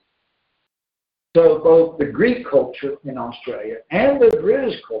Israel. So both the Greek culture in Australia and the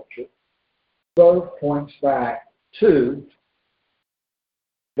British culture both points back to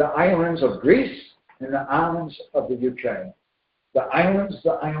the islands of Greece and the islands of the UK. The islands,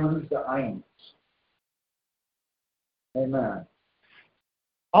 the islands, the islands. Amen.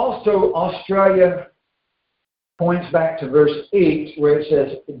 Also, Australia points back to verse 8 where it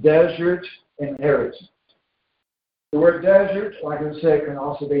says desert inheritance. The word desert, like I said, can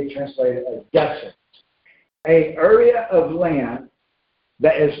also be translated as desert. An area of land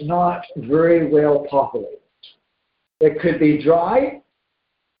that is not very well populated. It could be dry,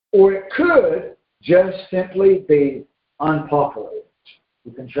 or it could just simply be unpopulated.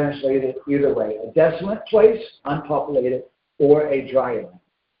 You can translate it either way. A desolate place, unpopulated, or a dry land,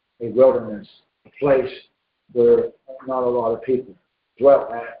 a wilderness, a place where not a lot of people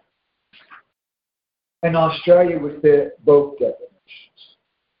dwell at. And Australia would fit both definitions.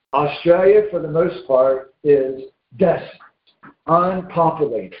 Australia, for the most part, is desolate,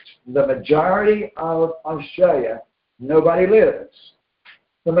 unpopulated. The majority of Australia, nobody lives.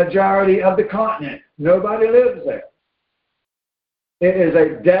 The majority of the continent, nobody lives there. It is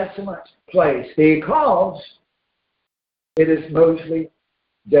a desolate place because it is mostly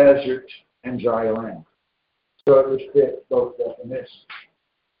desert and dry land. So it would fit both definitions.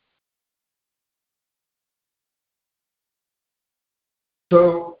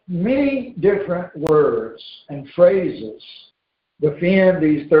 So many different words and phrases within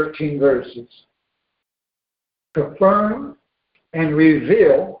these 13 verses confirm and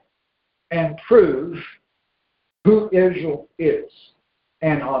reveal and prove who Israel is,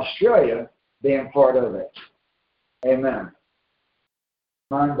 and Australia being part of it. Amen.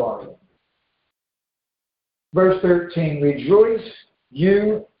 Mind-boggling. Verse 13, rejoice,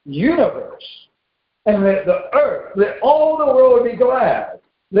 you universe, and let the earth, let all the world be glad.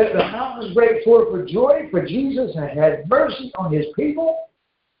 Let the mountains break forth for joy, for Jesus has had mercy on his people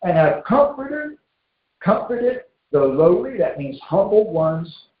and have comforted the lowly, that means humble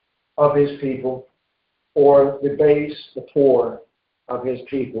ones of his people, or the base, the poor of his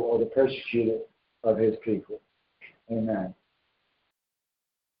people, or the persecuted of his people. Amen.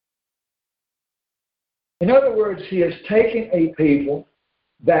 In other words, he has taken a people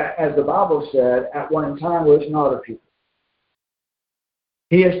that, as the Bible said, at one time was not a people.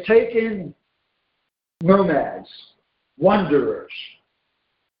 He has taken nomads, wanderers,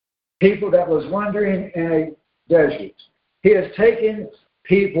 people that was wandering in a desert. He has taken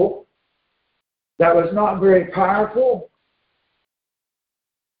people that was not very powerful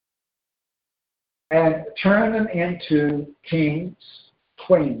and turned them into kings,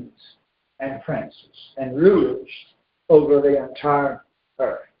 queens, and princes and rulers over the entire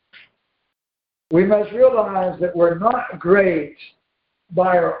earth. We must realize that we're not great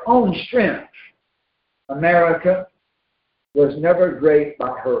by our own strength. America was never great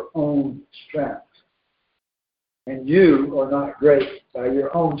by her own strength. And you are not great by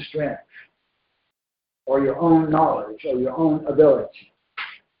your own strength or your own knowledge or your own ability.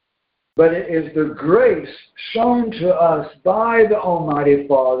 But it is the grace shown to us by the Almighty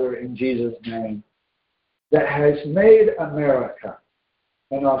Father in Jesus' name that has made America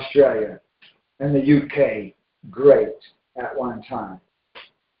and Australia and the UK great at one time.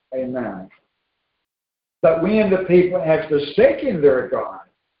 Amen. But when the people have forsaken their God,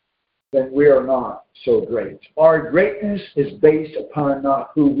 then we are not so great. Our greatness is based upon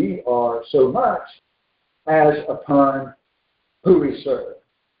not who we are so much as upon who we serve.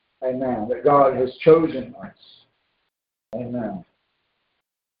 Amen. That God has chosen us. Amen.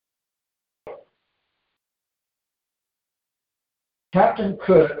 Captain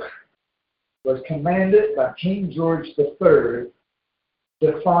Cook was commanded by King George III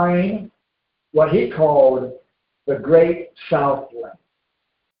to find what he called the Great Southland.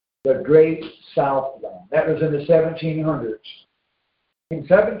 The Great Southland. That was in the 1700s. In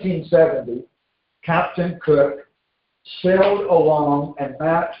 1770, Captain Cook sailed along and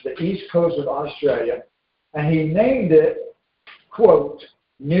mapped the east coast of Australia, and he named it, quote,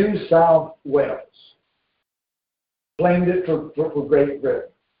 New South Wales. Claimed it for Great Britain.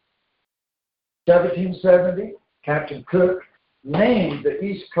 1770, Captain Cook named the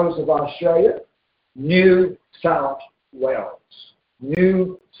east coast of Australia New South Wales.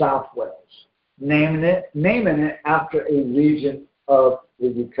 New South Wales. Naming it after a region of the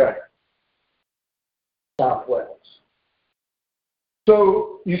UK. South Wales.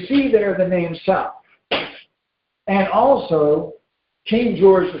 So you see there the name South. And also, King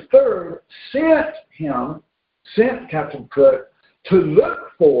George III sent Captain Cook to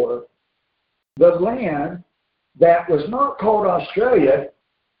look for the land that was not called Australia.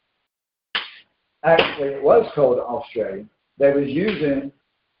 Actually, it was called Australia. They was using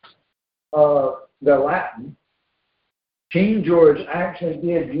the Latin. King George actually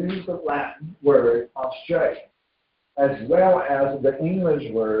did use the Latin word Australia, as well as the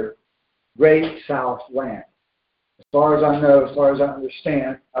English word Great South Land. As far as I know, as far as I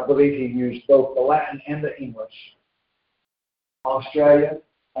understand, I believe he used both the Latin and the English. Australia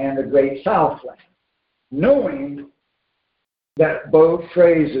and the Great Southland, knowing that both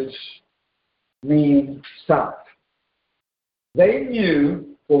phrases mean south. They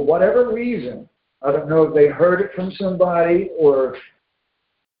knew, for whatever reason, I don't know if they heard it from somebody or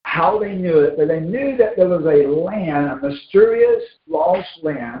how they knew it, but they knew that there was a land, a mysterious lost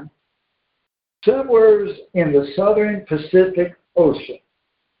land, somewhere in the southern Pacific Ocean.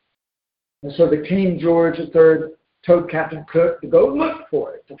 And so the King George III told Captain Cook to go look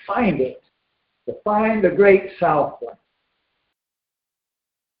for it, to find the Great Southland.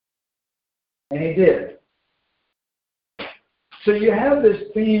 And he did. So you have this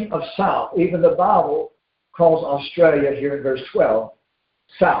theme of South. Even the Bible calls Australia here in verse 12,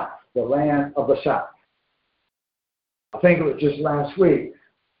 South, the land of the South. I think it was just last week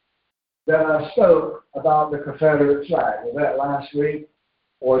that I spoke about the Confederate flag. Was that last week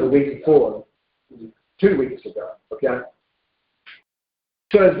or the week before? 2 weeks ago, okay?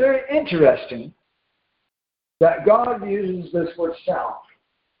 So it's very interesting that God uses this word South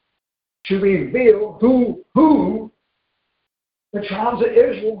to reveal who the tribes of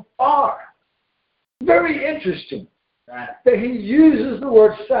Israel are. Very interesting that he uses the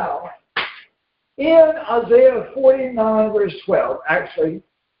word South in Isaiah 49 verse 12. Actually,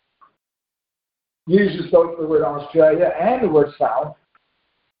 uses both the word Australia and the word South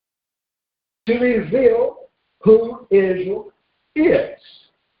to reveal who Israel is.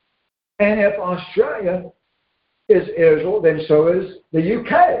 And if Australia is Israel, then so is the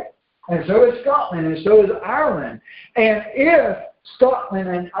UK. And so is Scotland, and so is Ireland. And if Scotland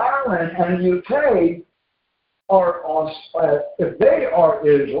and Ireland and the UK if they are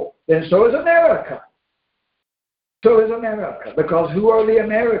Israel, then so is America. So is America. Because who are the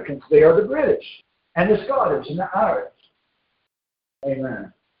Americans? They are the British, and the Scottish, and the Irish.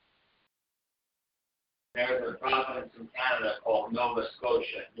 Amen. There's a province in Canada called Nova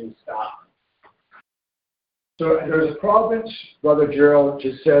Scotia, New Scotland. So there's a province, Brother Gerald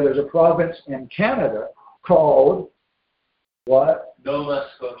just said, there's a province in Canada called what? Nova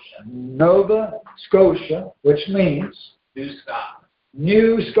Scotia. Nova Scotia, which means New Scotland.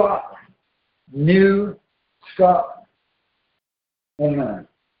 New Scotland. New Scotland. Amen.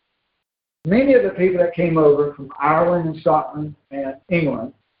 Many of the people that came over from Ireland and Scotland and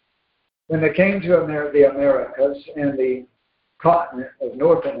England, when they came to the Americas and the continent of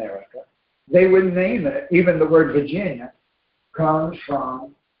North America, they would name it, even the word Virginia comes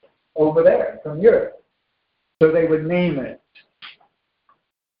from over there, from Europe. So they would name it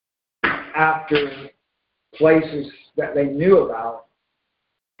after places that they knew about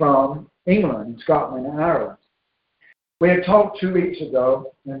from England, Scotland, and Ireland. We had talked 2 weeks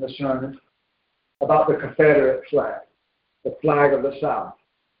ago in the sermon about the Confederate flag, the flag of the South,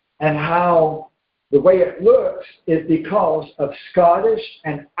 and how the way it looks is because of Scottish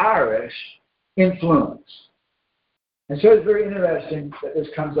and Irish influence. And so it's very interesting that this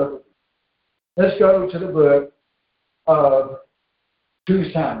comes up. Let's go to the book of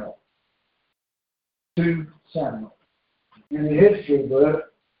 2 Samuel. 2 Samuel. In the history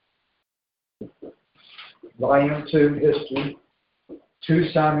book, Volume 2, History, 2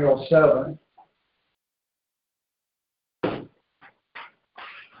 Samuel 7.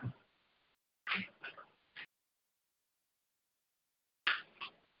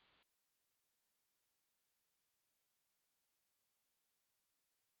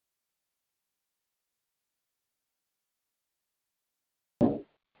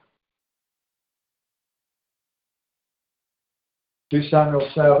 2 Samuel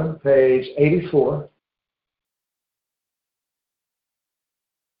 7, page 84.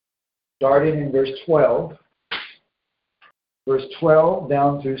 Starting in verse 12. Verse 12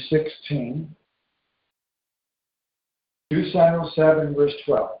 down through 16. 2 Samuel 7, verse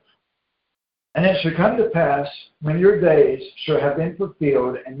 12. And it shall come to pass, when your days shall have been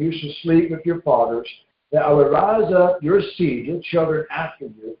fulfilled, and you shall sleep with your fathers, that I will rise up your seed, your children after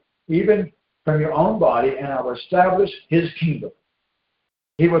you, even from your own body, and I will establish his kingdom.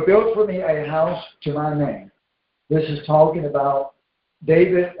 He will build for me a house to my name. This is talking about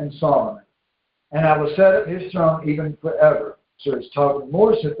David and Solomon. And I will set up his throne even forever. So it's talking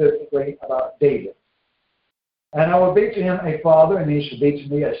more specifically about David. And I will be to him a father, and he shall be to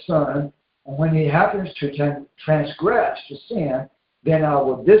me a son. And when he happens to transgress, to sin, then I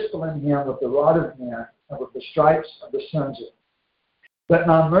will discipline him with the rod of men and with the stripes of the sons of men. But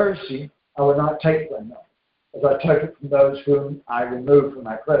my mercy I will not take from him, as I took it from those whom I removed from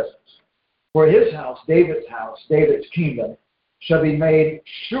my presence. For his house, David's kingdom, shall be made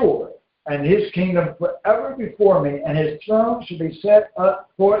sure, and his kingdom forever before me, and his throne shall be set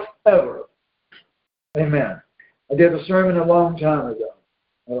up forever. Amen. I did a sermon a long time ago.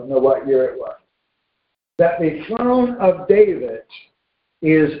 I don't know what year it was. That the throne of David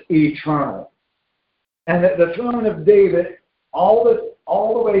is eternal. And that the throne of David, all the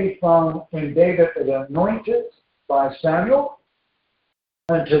way from when David is anointed by Samuel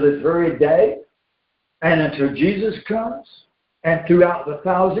until this very day, and until Jesus comes, and throughout the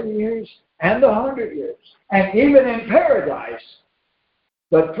 1,000 years and the 100 years, and even in paradise,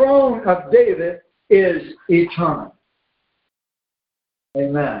 the throne of David is eternal.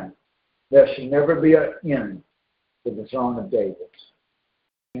 Amen. There should never be an end to the throne of David.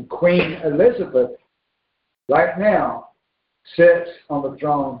 And Queen Elizabeth, right now, sits on the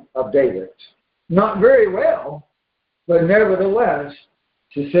throne of David. Not very well, but nevertheless,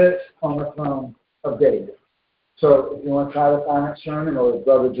 she sits on the throne of David. So if you want to try to find that sermon, or if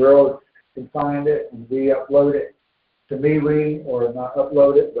Brother Gerald can find it and re-upload it to MeWe, or not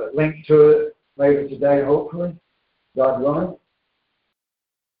upload it, but link to it later today, hopefully, God willing.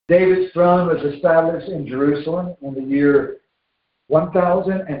 David's throne was established in Jerusalem in the year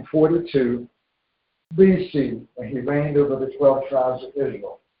 1042 BC, when he reigned over the 12 tribes of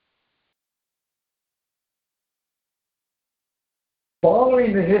Israel.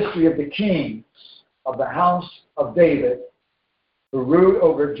 Following the history of the kings of the house of David, who ruled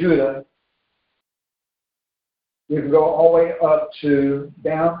over Judah, we can go all the way up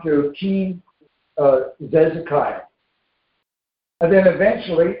down to King Zedekiah. And then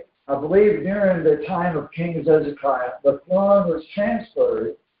eventually, I believe during the time of King Zedekiah, the throne was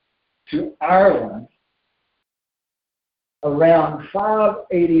transferred to Ireland around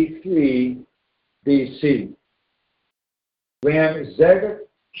 583 BC, when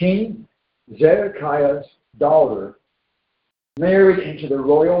King Zedekiah's daughter married into the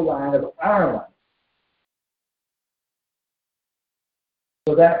royal line of Ireland.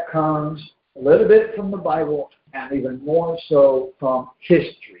 So that comes a little bit from the Bible, and even more so from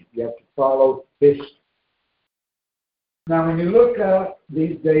history. You have to follow history. Now, when you look up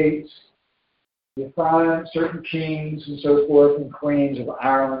these dates, you find certain kings and so forth and queens of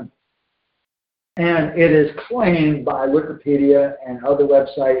Ireland. And it is claimed by Wikipedia and other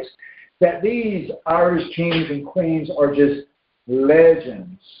websites that these Irish kings and queens are just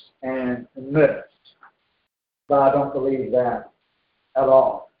legends and myths. But I don't believe that at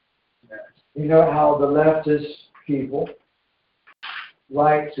all. You know how the leftist people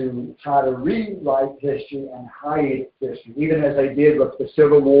like to try to rewrite history and hide history, even as they did with the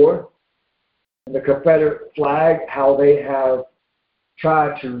Civil War and the Confederate flag, how they have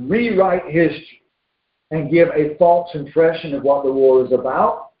tried to rewrite history and give a false impression of what the war is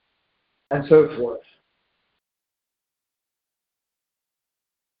about, and so forth.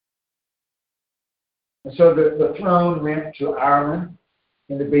 And so the throne went to Ireland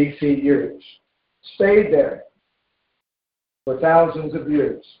in the BC years, stayed there for thousands of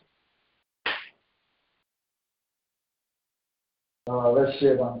years. Let's see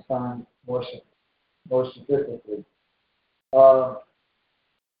if I can find more specifically.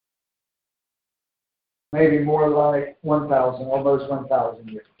 Maybe more like 1,000, almost 1,000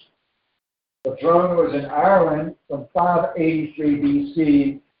 years. The throne was in Ireland from 583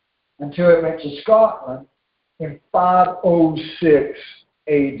 BC until it went to Scotland in 506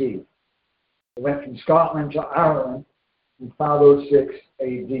 AD. It went from Scotland to Ireland in 506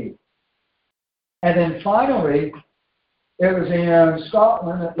 AD. And then finally, it was in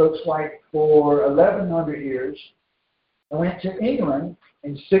Scotland, it looks like, for 1,100 years. It went to England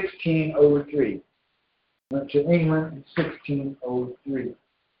in 1603. went to England in 1603.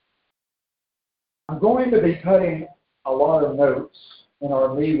 I'm going to be putting a lot of notes in our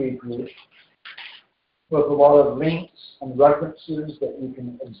MeWe group with a lot of links and references that you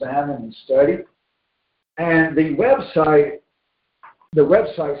can examine and study. And the websites,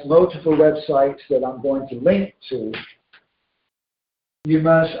 multiple websites that I'm going to link to, you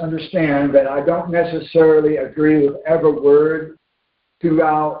must understand that I don't necessarily agree with every word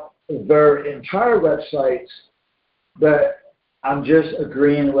throughout their entire websites, but I'm just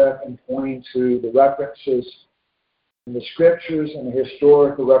agreeing with and pointing to the references in the scriptures and the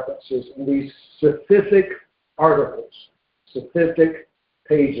historical references in these specific articles, specific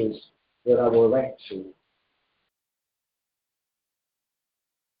pages that I will link to.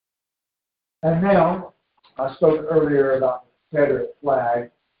 And now, I spoke earlier about the Confederate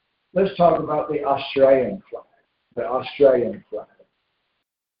flag. Let's talk about the Australian flag. The Australian flag.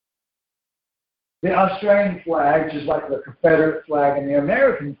 The Australian flag, just like the Confederate flag and the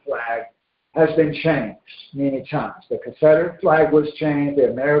American flag, has been changed many times. The Confederate flag was changed,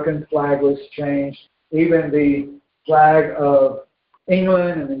 the American flag was changed, even the flag of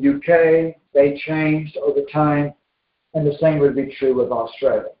England and the UK, they changed over time, and the same would be true with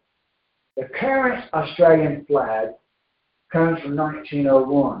Australia. The current Australian flag comes from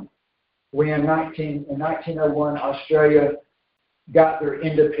 1901. When in 1901, Australia got their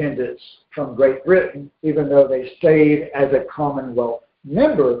independence from Great Britain, even though they stayed as a Commonwealth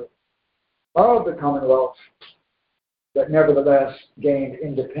member of the Commonwealth, but nevertheless gained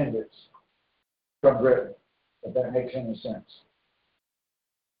independence from Britain, if that makes any sense.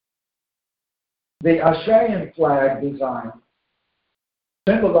 The Australian flag design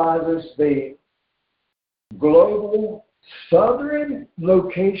symbolizes the global southern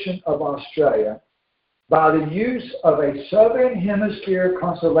location of Australia by the use of a southern hemisphere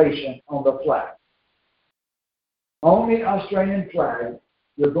constellation on the flag. On the Australian flag,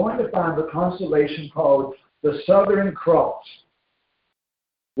 you're going to find the constellation called the Southern Cross,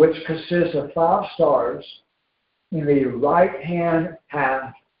 which consists of 5 stars in the right-hand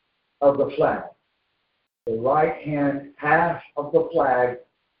half of the flag. The right-hand half of the flag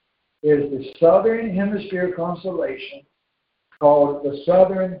is the Southern Hemisphere constellation called the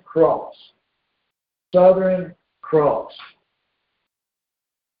Southern Cross. Southern Cross.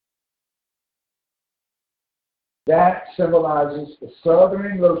 That symbolizes the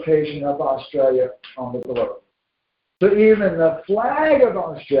southern location of Australia on the globe. So even the flag of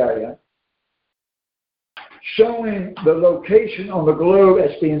Australia, showing the location on the globe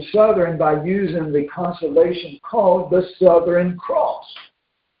as being southern by using the constellation called the Southern Cross.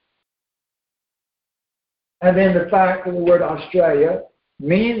 And then the fact that the word Australia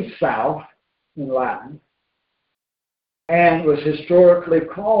means south in Latin and was historically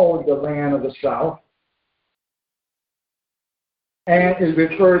called the land of the South and is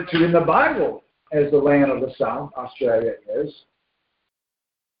referred to in the Bible as the land of the South, Australia is.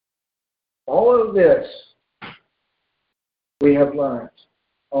 All of this we have learned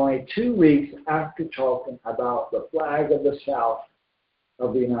only 2 weeks after talking about the flag of the South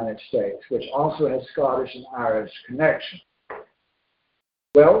of the United States, which also has Scottish and Irish connection.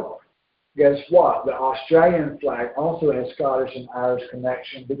 Well, guess what? The Australian flag also has Scottish and Irish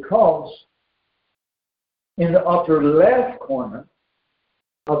connection because in the upper left corner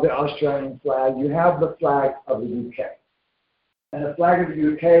of the Australian flag, you have the flag of the UK. And the flag of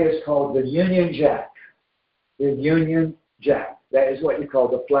the UK is called the Union Jack. The Union Jack. That is what you call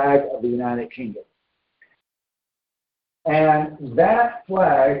the flag of the United Kingdom. And that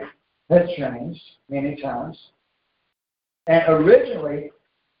flag has changed many times. And originally,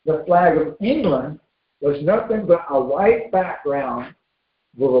 the flag of England was nothing but a white background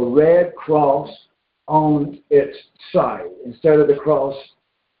with a red cross on its side. Instead of the cross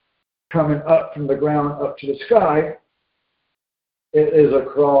coming up from the ground up to the sky, it is a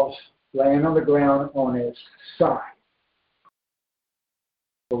cross laying on the ground on its side,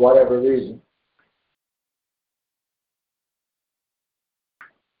 for whatever reason.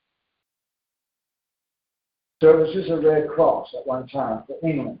 So it was just a red cross at one time for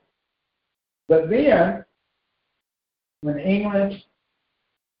England. But then, when England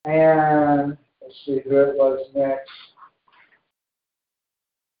and, let's see who it was next,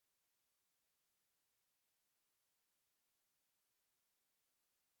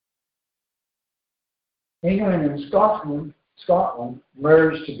 England and Scotland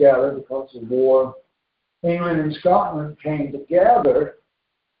merged together because of war. England and Scotland came together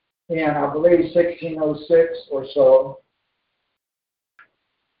in, I believe, 1606 or so.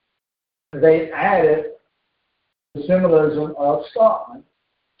 They added the symbolism of Scotland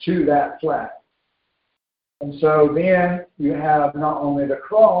to that flag. And so then you have not only the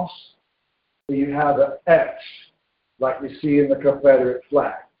cross, but you have an X, like you see in the Confederate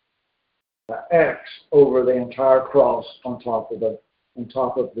flag. An X over the entire cross on top of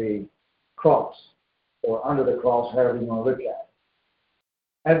the cross, or under the cross, however you want to look at it.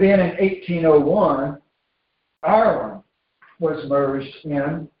 And then in 1801, Ireland was merged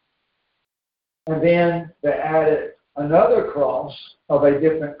in, and then they added another cross of a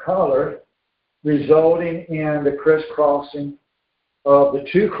different color, resulting in the crisscrossing of the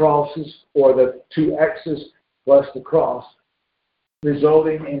two crosses, or the two X's plus the cross,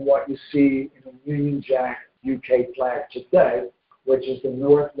 resulting in what you see in the Union Jack UK flag today, which is the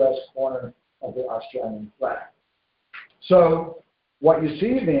northwest corner of the Australian flag. So what you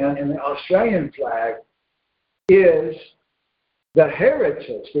see then in the Australian flag is the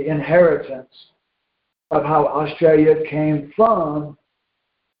heritage, the inheritance of how Australia came from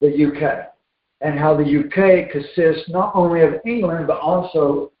the UK, and how the UK consists not only of England, but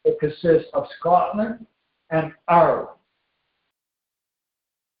also it consists of Scotland and Ireland.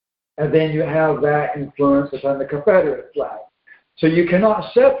 And then you have that influence upon the Confederate flag. So you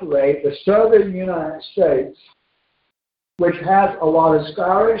cannot separate the southern United States, which has a lot of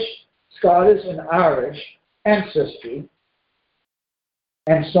Scottish and Irish ancestry,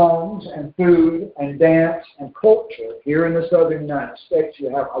 and songs and food and dance and culture. Here in the southern United States,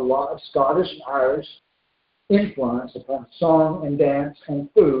 you have a lot of Scottish and Irish influence upon song and dance and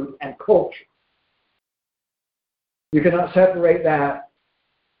food and culture. You cannot separate that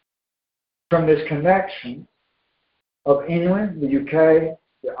from this connection of England, the UK,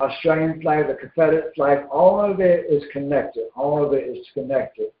 the Australian flag, the Confederate flag. All of it is connected. All of it is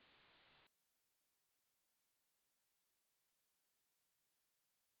connected.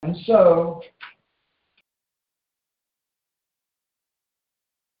 And so,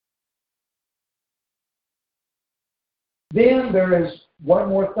 then there is one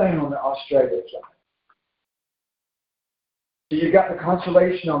more thing on the Australia flag. So you've got the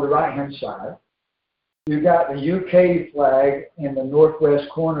constellation on the right-hand side. You've got the UK flag in the northwest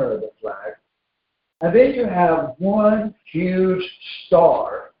corner of the flag. And then you have one huge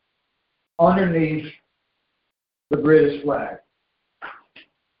star underneath the British flag,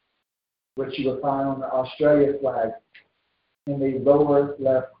 which you will find on the Australia flag in the lower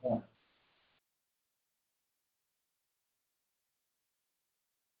left corner.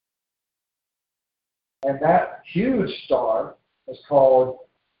 And that huge star is called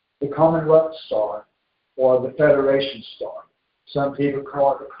the Commonwealth Star, or the Federation Star. Some people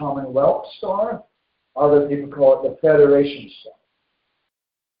call it the Commonwealth Star. Other people call it the Federation Star.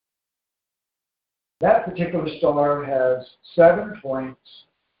 That particular star has 7 points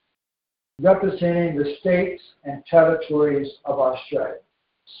representing the states and territories of Australia.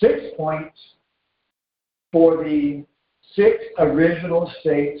 6 points for the 6 original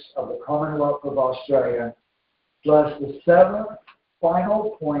states of the Commonwealth of Australia, plus the 7th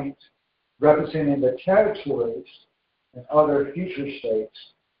final point representing the territories and other future states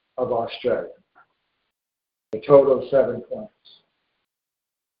of Australia. A total of 7 points.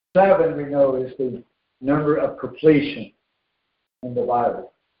 7, we know, is the number of completion in the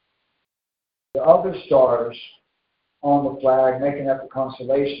Bible. The other stars on the flag making up the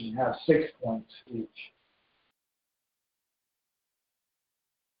constellation have 6 points each.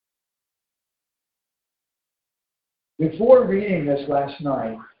 Before reading this last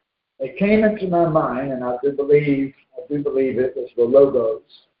night, it came into my mind, and I do believe it was the Logos,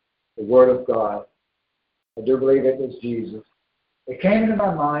 the Word of God. I do believe it was Jesus. It came into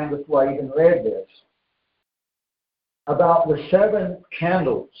my mind before I even read this, about the 7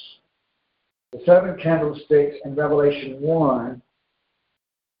 candles, the 7 candlesticks in Revelation 1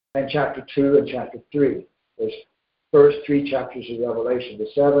 and chapter 2 and chapter 3. Those first 3 chapters of Revelation, the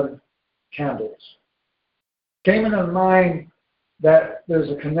 7 candles. Came into mind that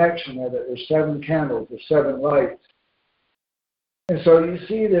there's a connection there, that there's 7 candles, there's 7 lights. And so you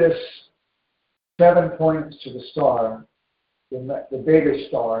see this 7 points to the star, the biggest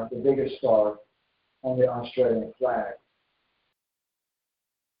star on the Australian flag.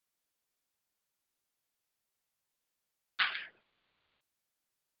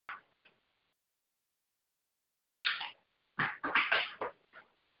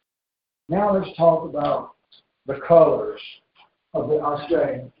 Now let's talk about the colors of the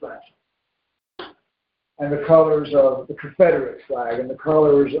Australian flag, and the colors of the Confederate flag, and the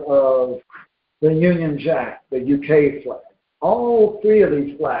colors of the Union Jack, the UK flag. All 3 of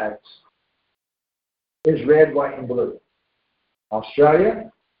these flags is red, white, and blue.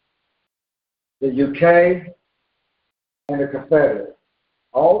 Australia, the UK, and the Confederate.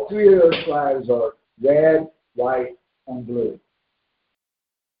 All 3 of those flags are red, white, and blue.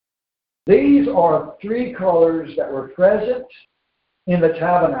 These are three colors that were present in the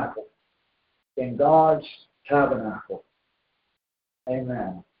tabernacle, in God's tabernacle.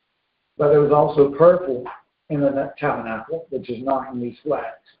 Amen. But there was also purple in the tabernacle, which is not in these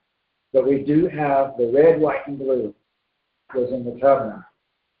flags. But we do have the red, white, and blue was in the tabernacle.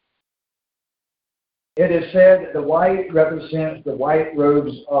 It is said that the white represents the white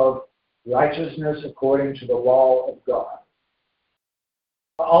robes of righteousness according to the law of God.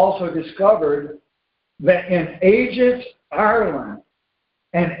 I also discovered that in ancient Ireland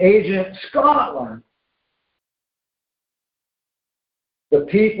and ancient Scotland, the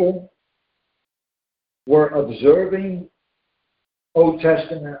people were observing Old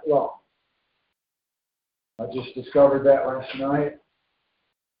Testament law. I just discovered that last night.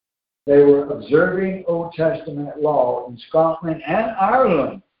 They were observing Old Testament law in Scotland and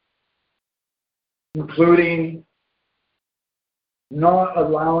Ireland, including not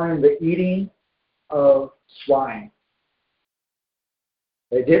allowing the eating of swine.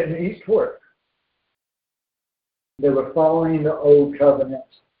 They didn't eat pork. They were following the Old Covenant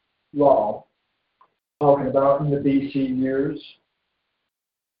law, talking about in the BC years,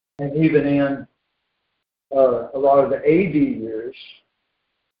 and even in a lot of the AD years,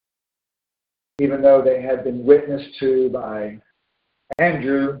 even though they had been witnessed to by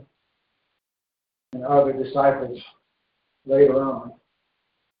Andrew and other disciples later on.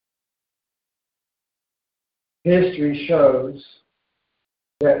 History shows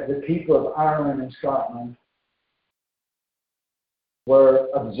that the people of Ireland and Scotland were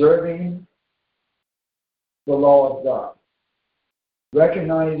observing the law of God,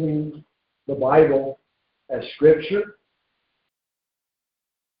 recognizing the Bible as Scripture,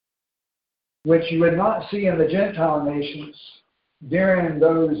 which you would not see in the Gentile nations during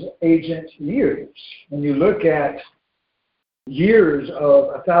those ancient years. When you look at years of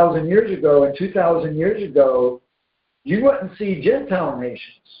 1,000 years ago and 2,000 years ago, you wouldn't see Gentile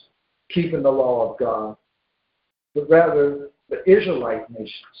nations keeping the law of God, but rather the Israelite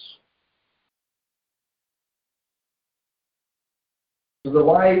nations. So the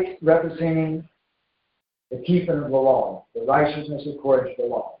white representing the keeping of the law, the righteousness according to the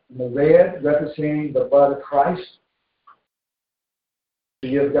law. And the red representing the blood of Christ. So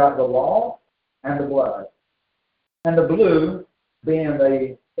you've got the law and the blood. And the blue being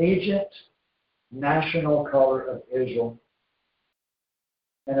the ancient national color of Israel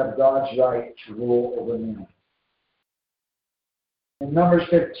and of God's right to rule over men. In Numbers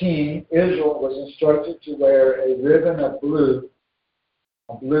 15, Israel was instructed to wear a ribbon of blue,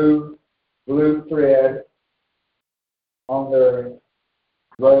 a blue thread on their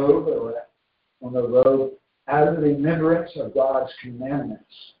robe, or on the robe, as a remembrance of God's commandments.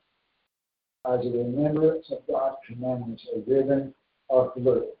 As a remembrance of God's commandments, a ribbon of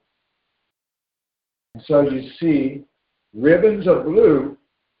blue. And so you see ribbons of blue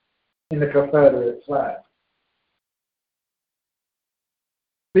in the Confederate flag.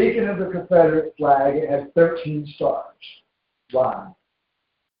 Speaking of the Confederate flag, it has 13 stars. Why?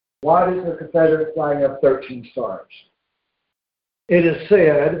 Why does the Confederate flag have 13 stars? It is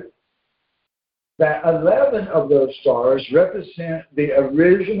said that 11 of those stars represent the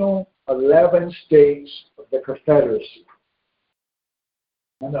original 11 states of the Confederacy.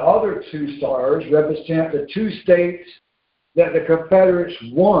 And the other 2 stars represent the 2 states that the Confederates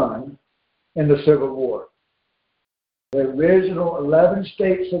won in the Civil War. The original 11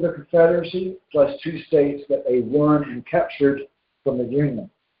 states of the Confederacy plus 2 states that they won and captured from the Union.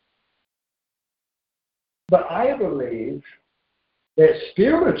 But I believe that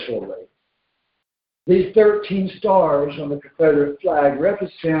spiritually, these 13 stars on the Confederate flag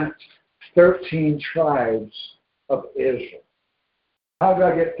represent 13 tribes of Israel. How did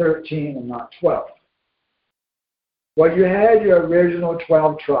I get 13 and not 12? Well, you had your original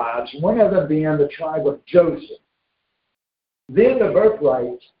 12 tribes, one of them being the tribe of Joseph. Then the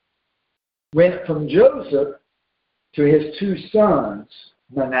birthright went from Joseph to his 2 sons,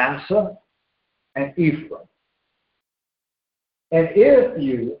 Manasseh and Ephraim. And if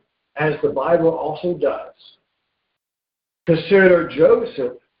you, as the Bible also does, consider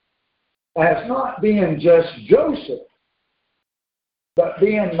Joseph as not being just Joseph, but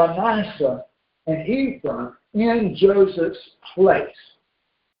being Manasseh and Ephraim in Joseph's place,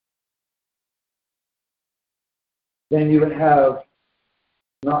 then you would have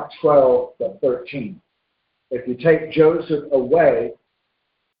not 12, but 13. If you take Joseph away,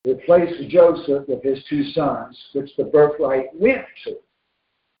 replace Joseph with his 2 sons, which the birthright went to,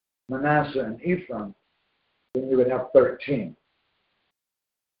 Manasseh and Ephraim, then you would have 13.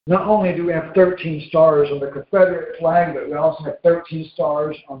 not only do we have 13 stars on the Confederate flag, but we also have 13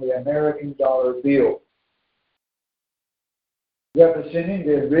 stars on the American dollar bill, representing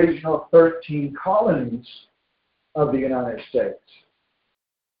the original 13 colonies of the United States.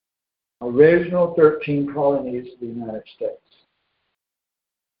 Original 13 colonies of the United States.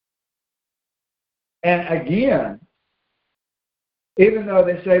 And again, even though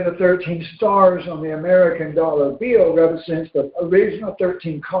they say the 13 stars on the American dollar bill represents the original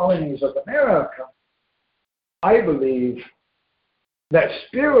 13 colonies of America, I believe that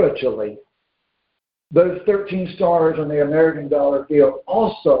spiritually, those 13 stars on the American dollar bill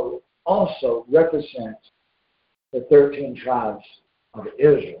also represent the 13 tribes of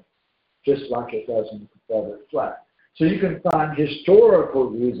Israel, just like it does in the Confederate flag. So you can find historical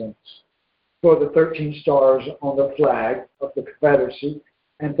reasons for the 13 stars on the flag of the Confederacy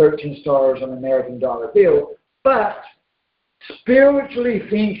and 13 stars on the American dollar bill, but spiritually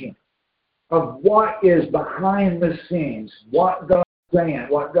thinking of what is behind the scenes, what God is saying,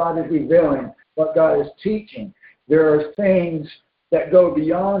 what God is revealing, what God is teaching, there are things that go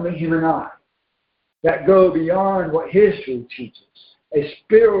beyond the human eye, that go beyond what history teaches, a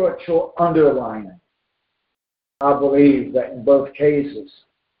spiritual underlining. I believe that in both cases,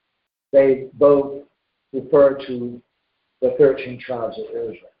 they both refer to the 13 tribes of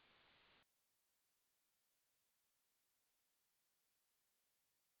Israel.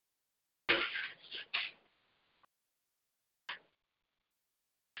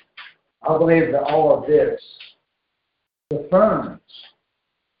 I believe that all of this affirms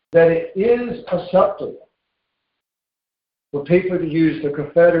that it is acceptable for people to use the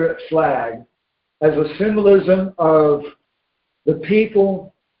Confederate flag as a symbolism of the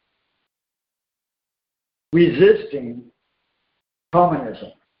people resisting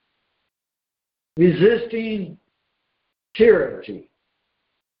communism, resisting tyranny,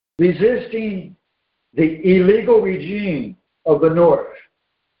 resisting the illegal regime of the North,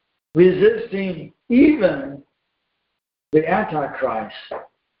 resisting even the Antichrist,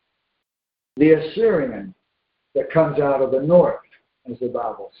 the Assyrian that comes out of the North, as the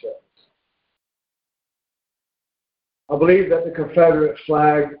Bible says. I believe that the Confederate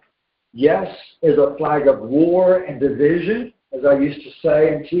flag, yes, is a flag of war and division, as I used to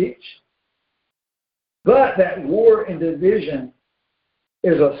say and teach. But that war and division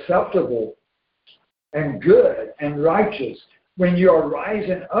is acceptable and good and righteous when you are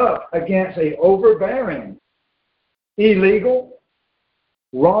rising up against an overbearing, illegal,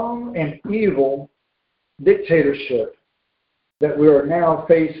 wrong, and evil dictatorship that we are now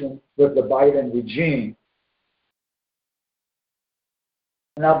facing with the Biden regime.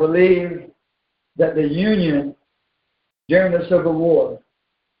 And I believe that the Union during the Civil War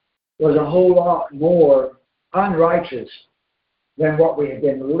was a whole lot more unrighteous than what we have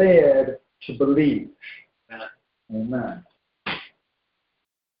been led to believe. Amen.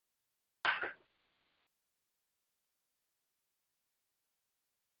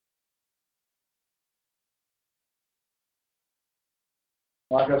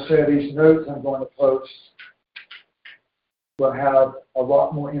 Like I said, these notes I'm going to post will have a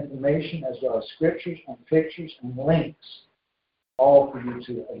lot more information as well as scriptures and pictures and links, all for you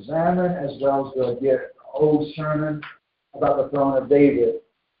to examine, as well as we'll get an old sermon about the throne of David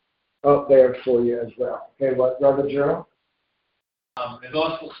up there for you as well. Okay, what, Brother Gerald?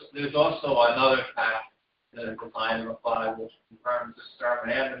 There's also another fact that the design of the flag, which confirms the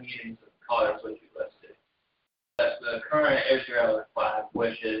sermon and the meanings of the colors which you listed. That the current Israeli flag,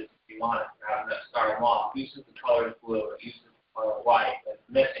 which is demonic for having that star moth, uses the colors blue, it uses the color white, and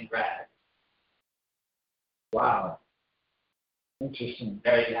missing red. Wow. Interesting.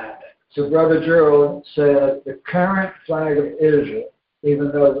 There you have it. So Brother Gerald said the current flag of Israel,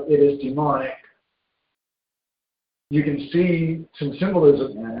 even though it is demonic, you can see some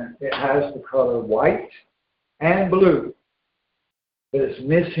symbolism in it. It has the color white and blue, but it's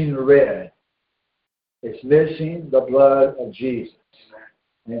missing red. It's missing the blood of Jesus.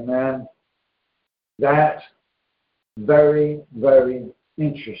 Amen. That's very, very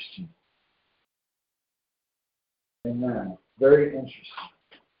interesting. Amen. Very interesting.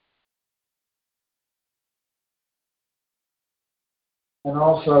 And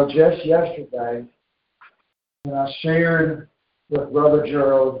also, just yesterday, when I shared with Brother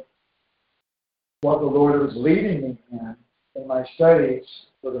Gerald what the Lord was leading me in my studies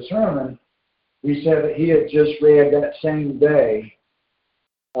for the sermon, he said that he had just read that same day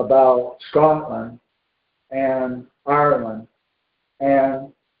about Scotland and Ireland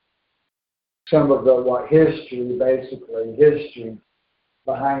and some of the history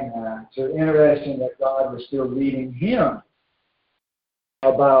behind that. So interesting that God was still leading him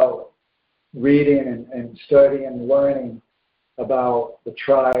about reading and studying and learning about the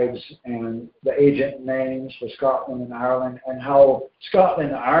tribes and the agent names for Scotland and Ireland, and how Scotland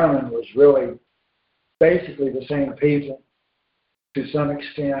and Ireland was really basically the same people to some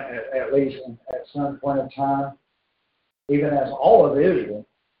extent, at least at some point in time, even as all of Israel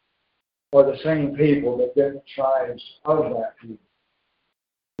are the same people, but different tribes of that people.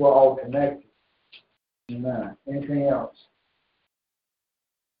 We're all connected. Amen. Anything else?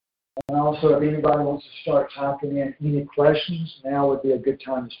 And also, if anybody wants to start typing in any questions, now would be a good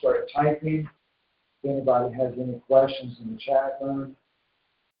time to start typing. If anybody has any questions in the chat room.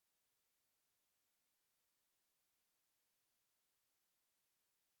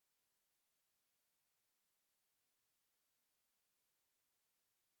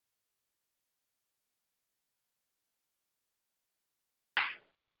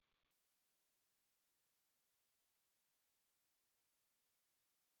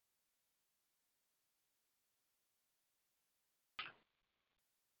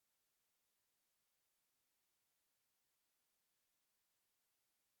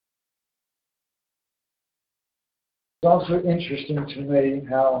 It's also interesting to me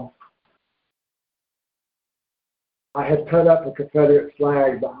how I had put up a Confederate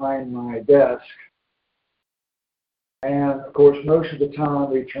flag behind my desk. And, of course, most of the time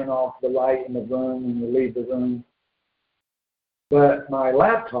we turn off the light in the room when we leave the room. But my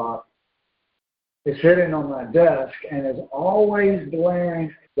laptop is sitting on my desk and is always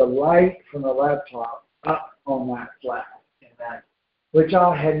blaring the light from the laptop up on that flag, which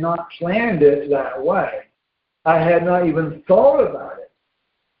I had not planned it that way. I had not even thought about it.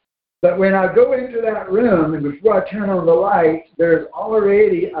 But when I go into that room and before I turn on the light, there's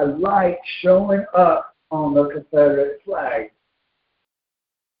already a light showing up on the Confederate flag.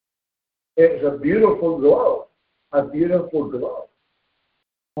 It's a beautiful glow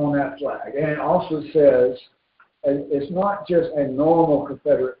on that flag. And it also says, it's not just a normal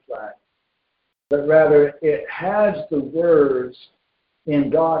Confederate flag, but rather it has the words, "In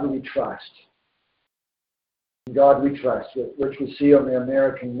God we trust." In God we trust, which we see on the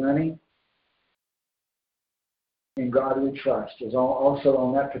American money. In God we trust is also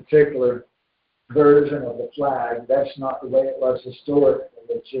on that particular version of the flag. That's not the way it was historically.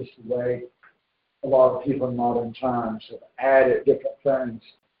 It's just the way a lot of people in modern times have added different things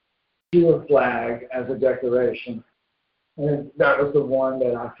to a flag as a decoration. And that was the one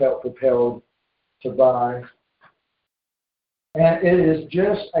that I felt propelled to buy. And it is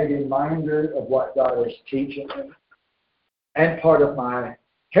just a reminder of what God is teaching me, and part of my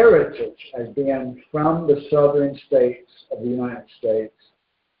heritage as being from the southern states of the United States.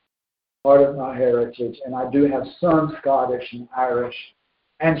 Part of my heritage, and I do have some Scottish and Irish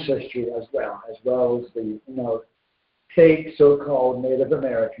ancestry as well as the fake so-called Native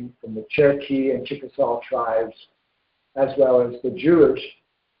American from the Cherokee and Chickasaw tribes, as well as the Jewish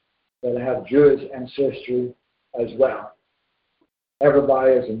that have Jewish ancestry as well.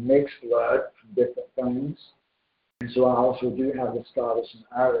 Everybody is a mixed blood from different things. And so I also do have the Scottish and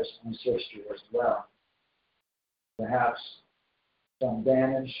Irish ancestry as well. Perhaps some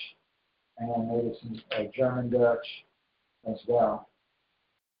Danish and maybe some German Dutch as well.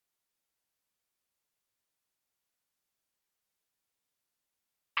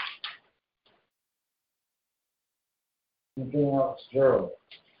 Anything else, Gerald?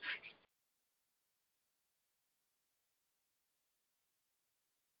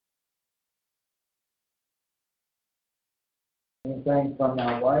 Anything from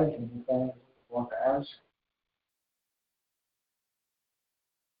my wife? Anything you want to ask?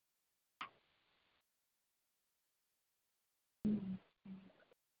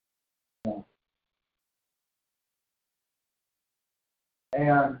 No.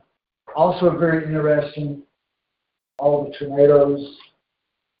 And also very interesting, all the tornadoes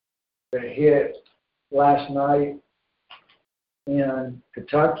that hit last night in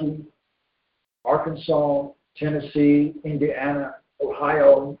Kentucky, Arkansas, Tennessee, Indiana,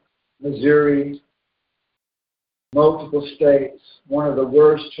 Ohio, Missouri, multiple states. One of the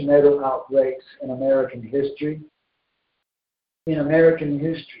worst tornado outbreaks in American history. In American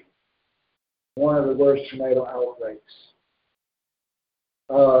history, one of the worst tornado outbreaks.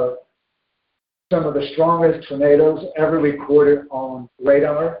 Some of the strongest tornadoes ever recorded on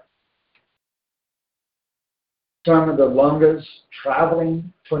radar. Some of the longest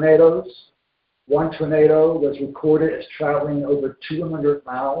traveling tornadoes. One tornado was recorded as traveling over 200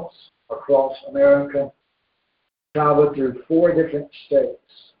 miles across America, traveled through 4 different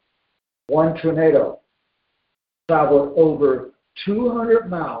states. One tornado traveled over 200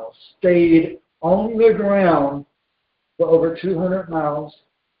 miles, stayed on the ground for over 200 miles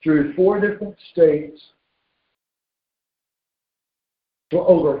through 4 different states for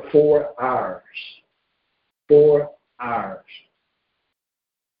over 4 hours. 4 hours.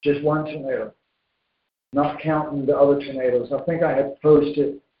 Just one tornado. Not counting the other tornadoes. I think I had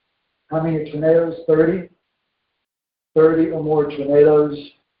posted how many tornadoes? 30? 30 or more tornadoes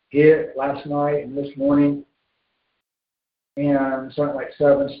hit last night and this morning in something like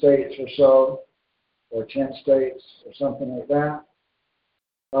 7 states or so, or 10 states or something like that.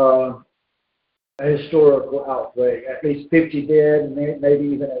 A historical outbreak. At least 50 dead, maybe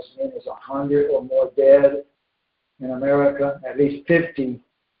even as many as 100 or more dead in America. At least 50,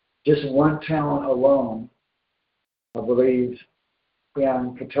 just in one town alone, I believe,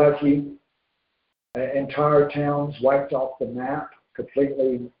 in Kentucky. Entire towns wiped off the map,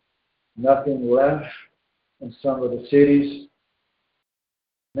 completely nothing left in some of the cities.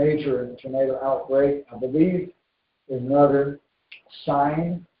 Major tornado outbreak, I believe, is another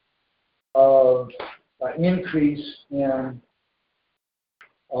sign of an increase in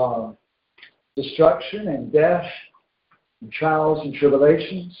destruction and death and trials and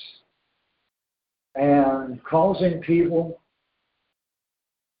tribulations, and causing people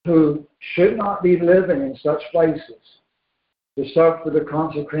who should not be living in such places to suffer the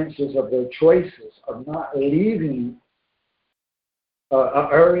consequences of their choices of not leaving an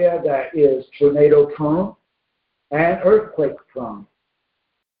area that is tornado prone and earthquake prone.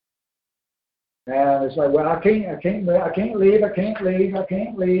 And it's like, well, I can't leave,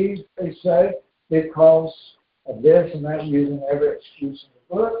 they say, because of this and that, using every excuse in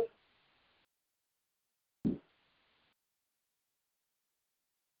the book.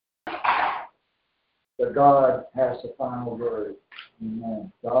 But God has the final word.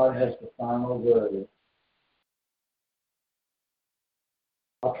 Amen. God has the final word.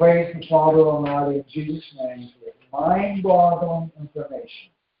 I praise the Father Almighty in Jesus' name for mind-boggling information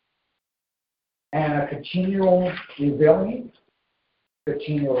and a continual revealing,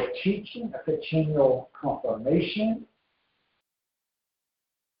 continual teaching, a continual confirmation.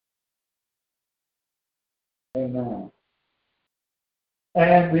 Amen.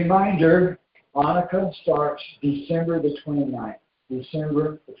 And reminder, Hanukkah starts December the 29th.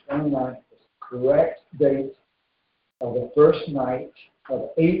 December the 29th is the correct date of the first night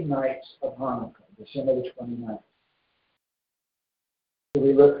of 8 nights of Hanukkah, December the 29th. So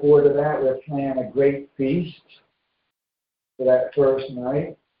we look forward to that. We're planning a great feast for that first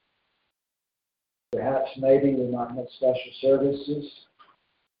night. Perhaps maybe we might have special services.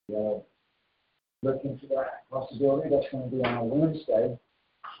 Look into that possibility. That's going to be on a Wednesday.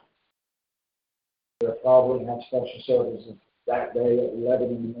 We'll probably have special services that day at 11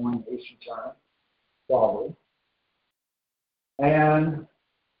 in the morning Eastern Time, probably. And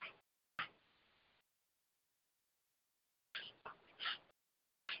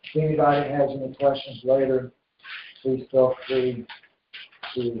if anybody has any questions later, please feel free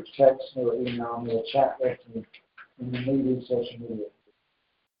to text me or email me or chat with me in the media, social media.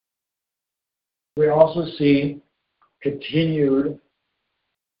 We also see continued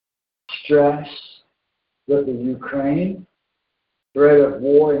stress with the Ukraine, threat of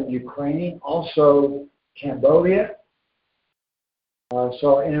war in Ukraine, also Cambodia.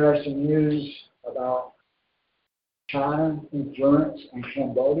 Saw interesting news about China influence in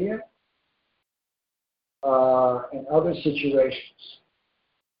Cambodia and other situations.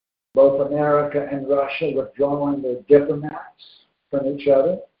 Both America and Russia withdrawing their diplomats from each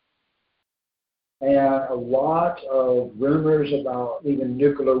other. And a lot of rumors about even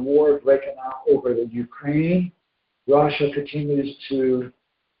nuclear war breaking out over the Ukraine. Russia continues to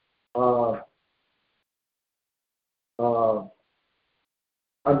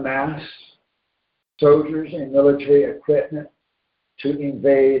amass soldiers and military equipment to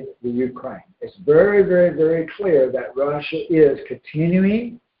invade the Ukraine. It's very, very, very clear that Russia is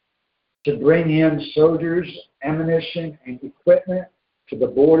continuing to bring in soldiers, ammunition, and equipment to the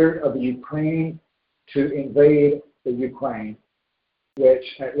border of the Ukraine to invade the Ukraine, which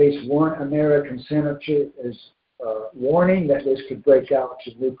at least one American senator is warning that this could break out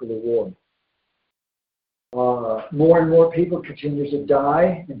to nuclear war. More and more people continue to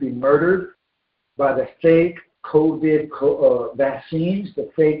die and be murdered by the fake COVID vaccines, the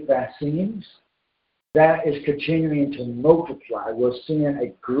fake vaccines. That is continuing to multiply. We're seeing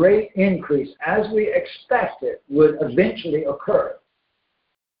a great increase, as we expected would eventually occur.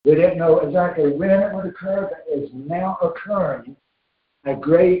 We didn't know exactly when it would occur, but it is now occurring. A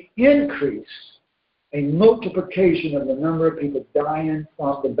great increase, a multiplication of the number of people dying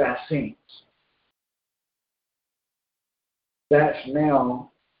from the vaccines. That's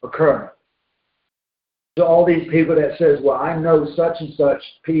now occurring. to all these people that says, well, I know such and such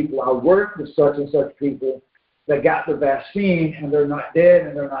people, I work with such and such people that got the vaccine and they're not dead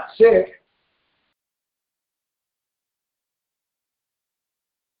and they're not sick.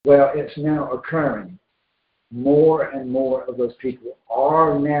 Well, it's now occurring. More and more of those people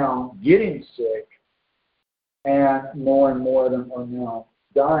are now getting sick, and more of them are now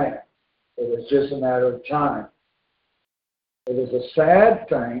dying. It is just a matter of time. It is a sad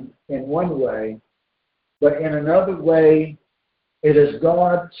thing in one way, but in another way, it is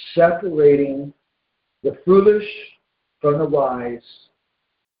God separating the foolish from the wise,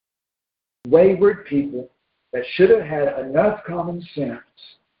 wayward people that should have had enough common sense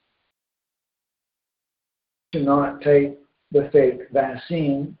to not take the fake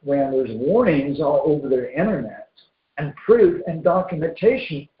vaccine when there's warnings all over the internet and proof and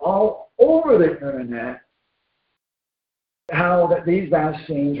documentation all over the internet how that these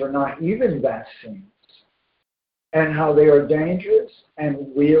vaccines are not even vaccines and how they are dangerous and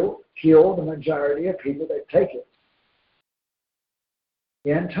will kill the majority of people that take it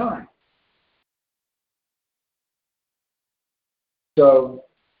in time. So,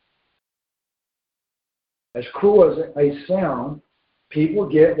 as cruel as it may sound, people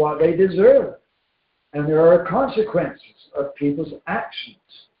get what they deserve. And there are consequences of people's actions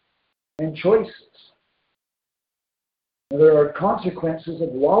and choices. And there are consequences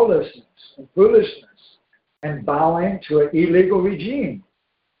of lawlessness and foolishness and bowing to an illegal regime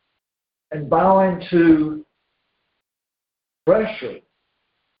and bowing to pressure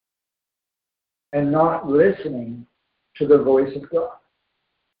and not listening to the voice of God.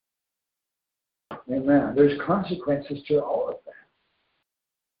 Amen. There's consequences to all of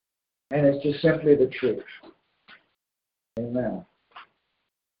that. And it's just simply the truth. Amen.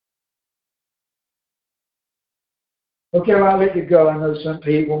 Okay, well, I'll let you go. I know some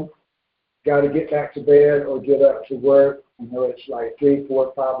people got to get back to bed or get up to work. I know it's like 3,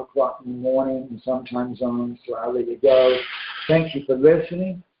 4, 5 o'clock in the morning in some time zones, so I'll let you go. Thank you for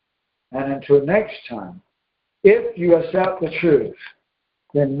listening. And until next time, if you accept the truth,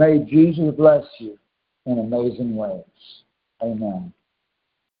 then may Jesus bless you in amazing ways. Amen.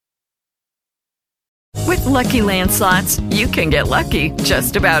 With Lucky Land Slots, you can get lucky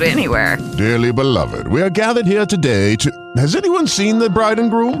just about anywhere. Dearly beloved, we are gathered here today to... Has anyone seen the bride and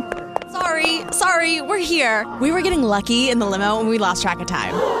groom? Sorry, we're here. We were getting lucky in the limo and we lost track of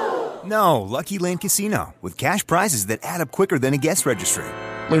time. No, Lucky Land Casino, with cash prizes that add up quicker than a guest registry.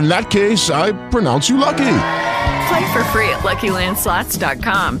 In that case, I pronounce you lucky. Play for free at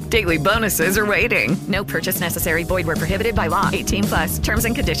LuckyLandSlots.com. Daily bonuses are waiting. No purchase necessary. Void where prohibited by law. 18+. Terms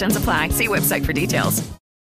and conditions apply. See website for details.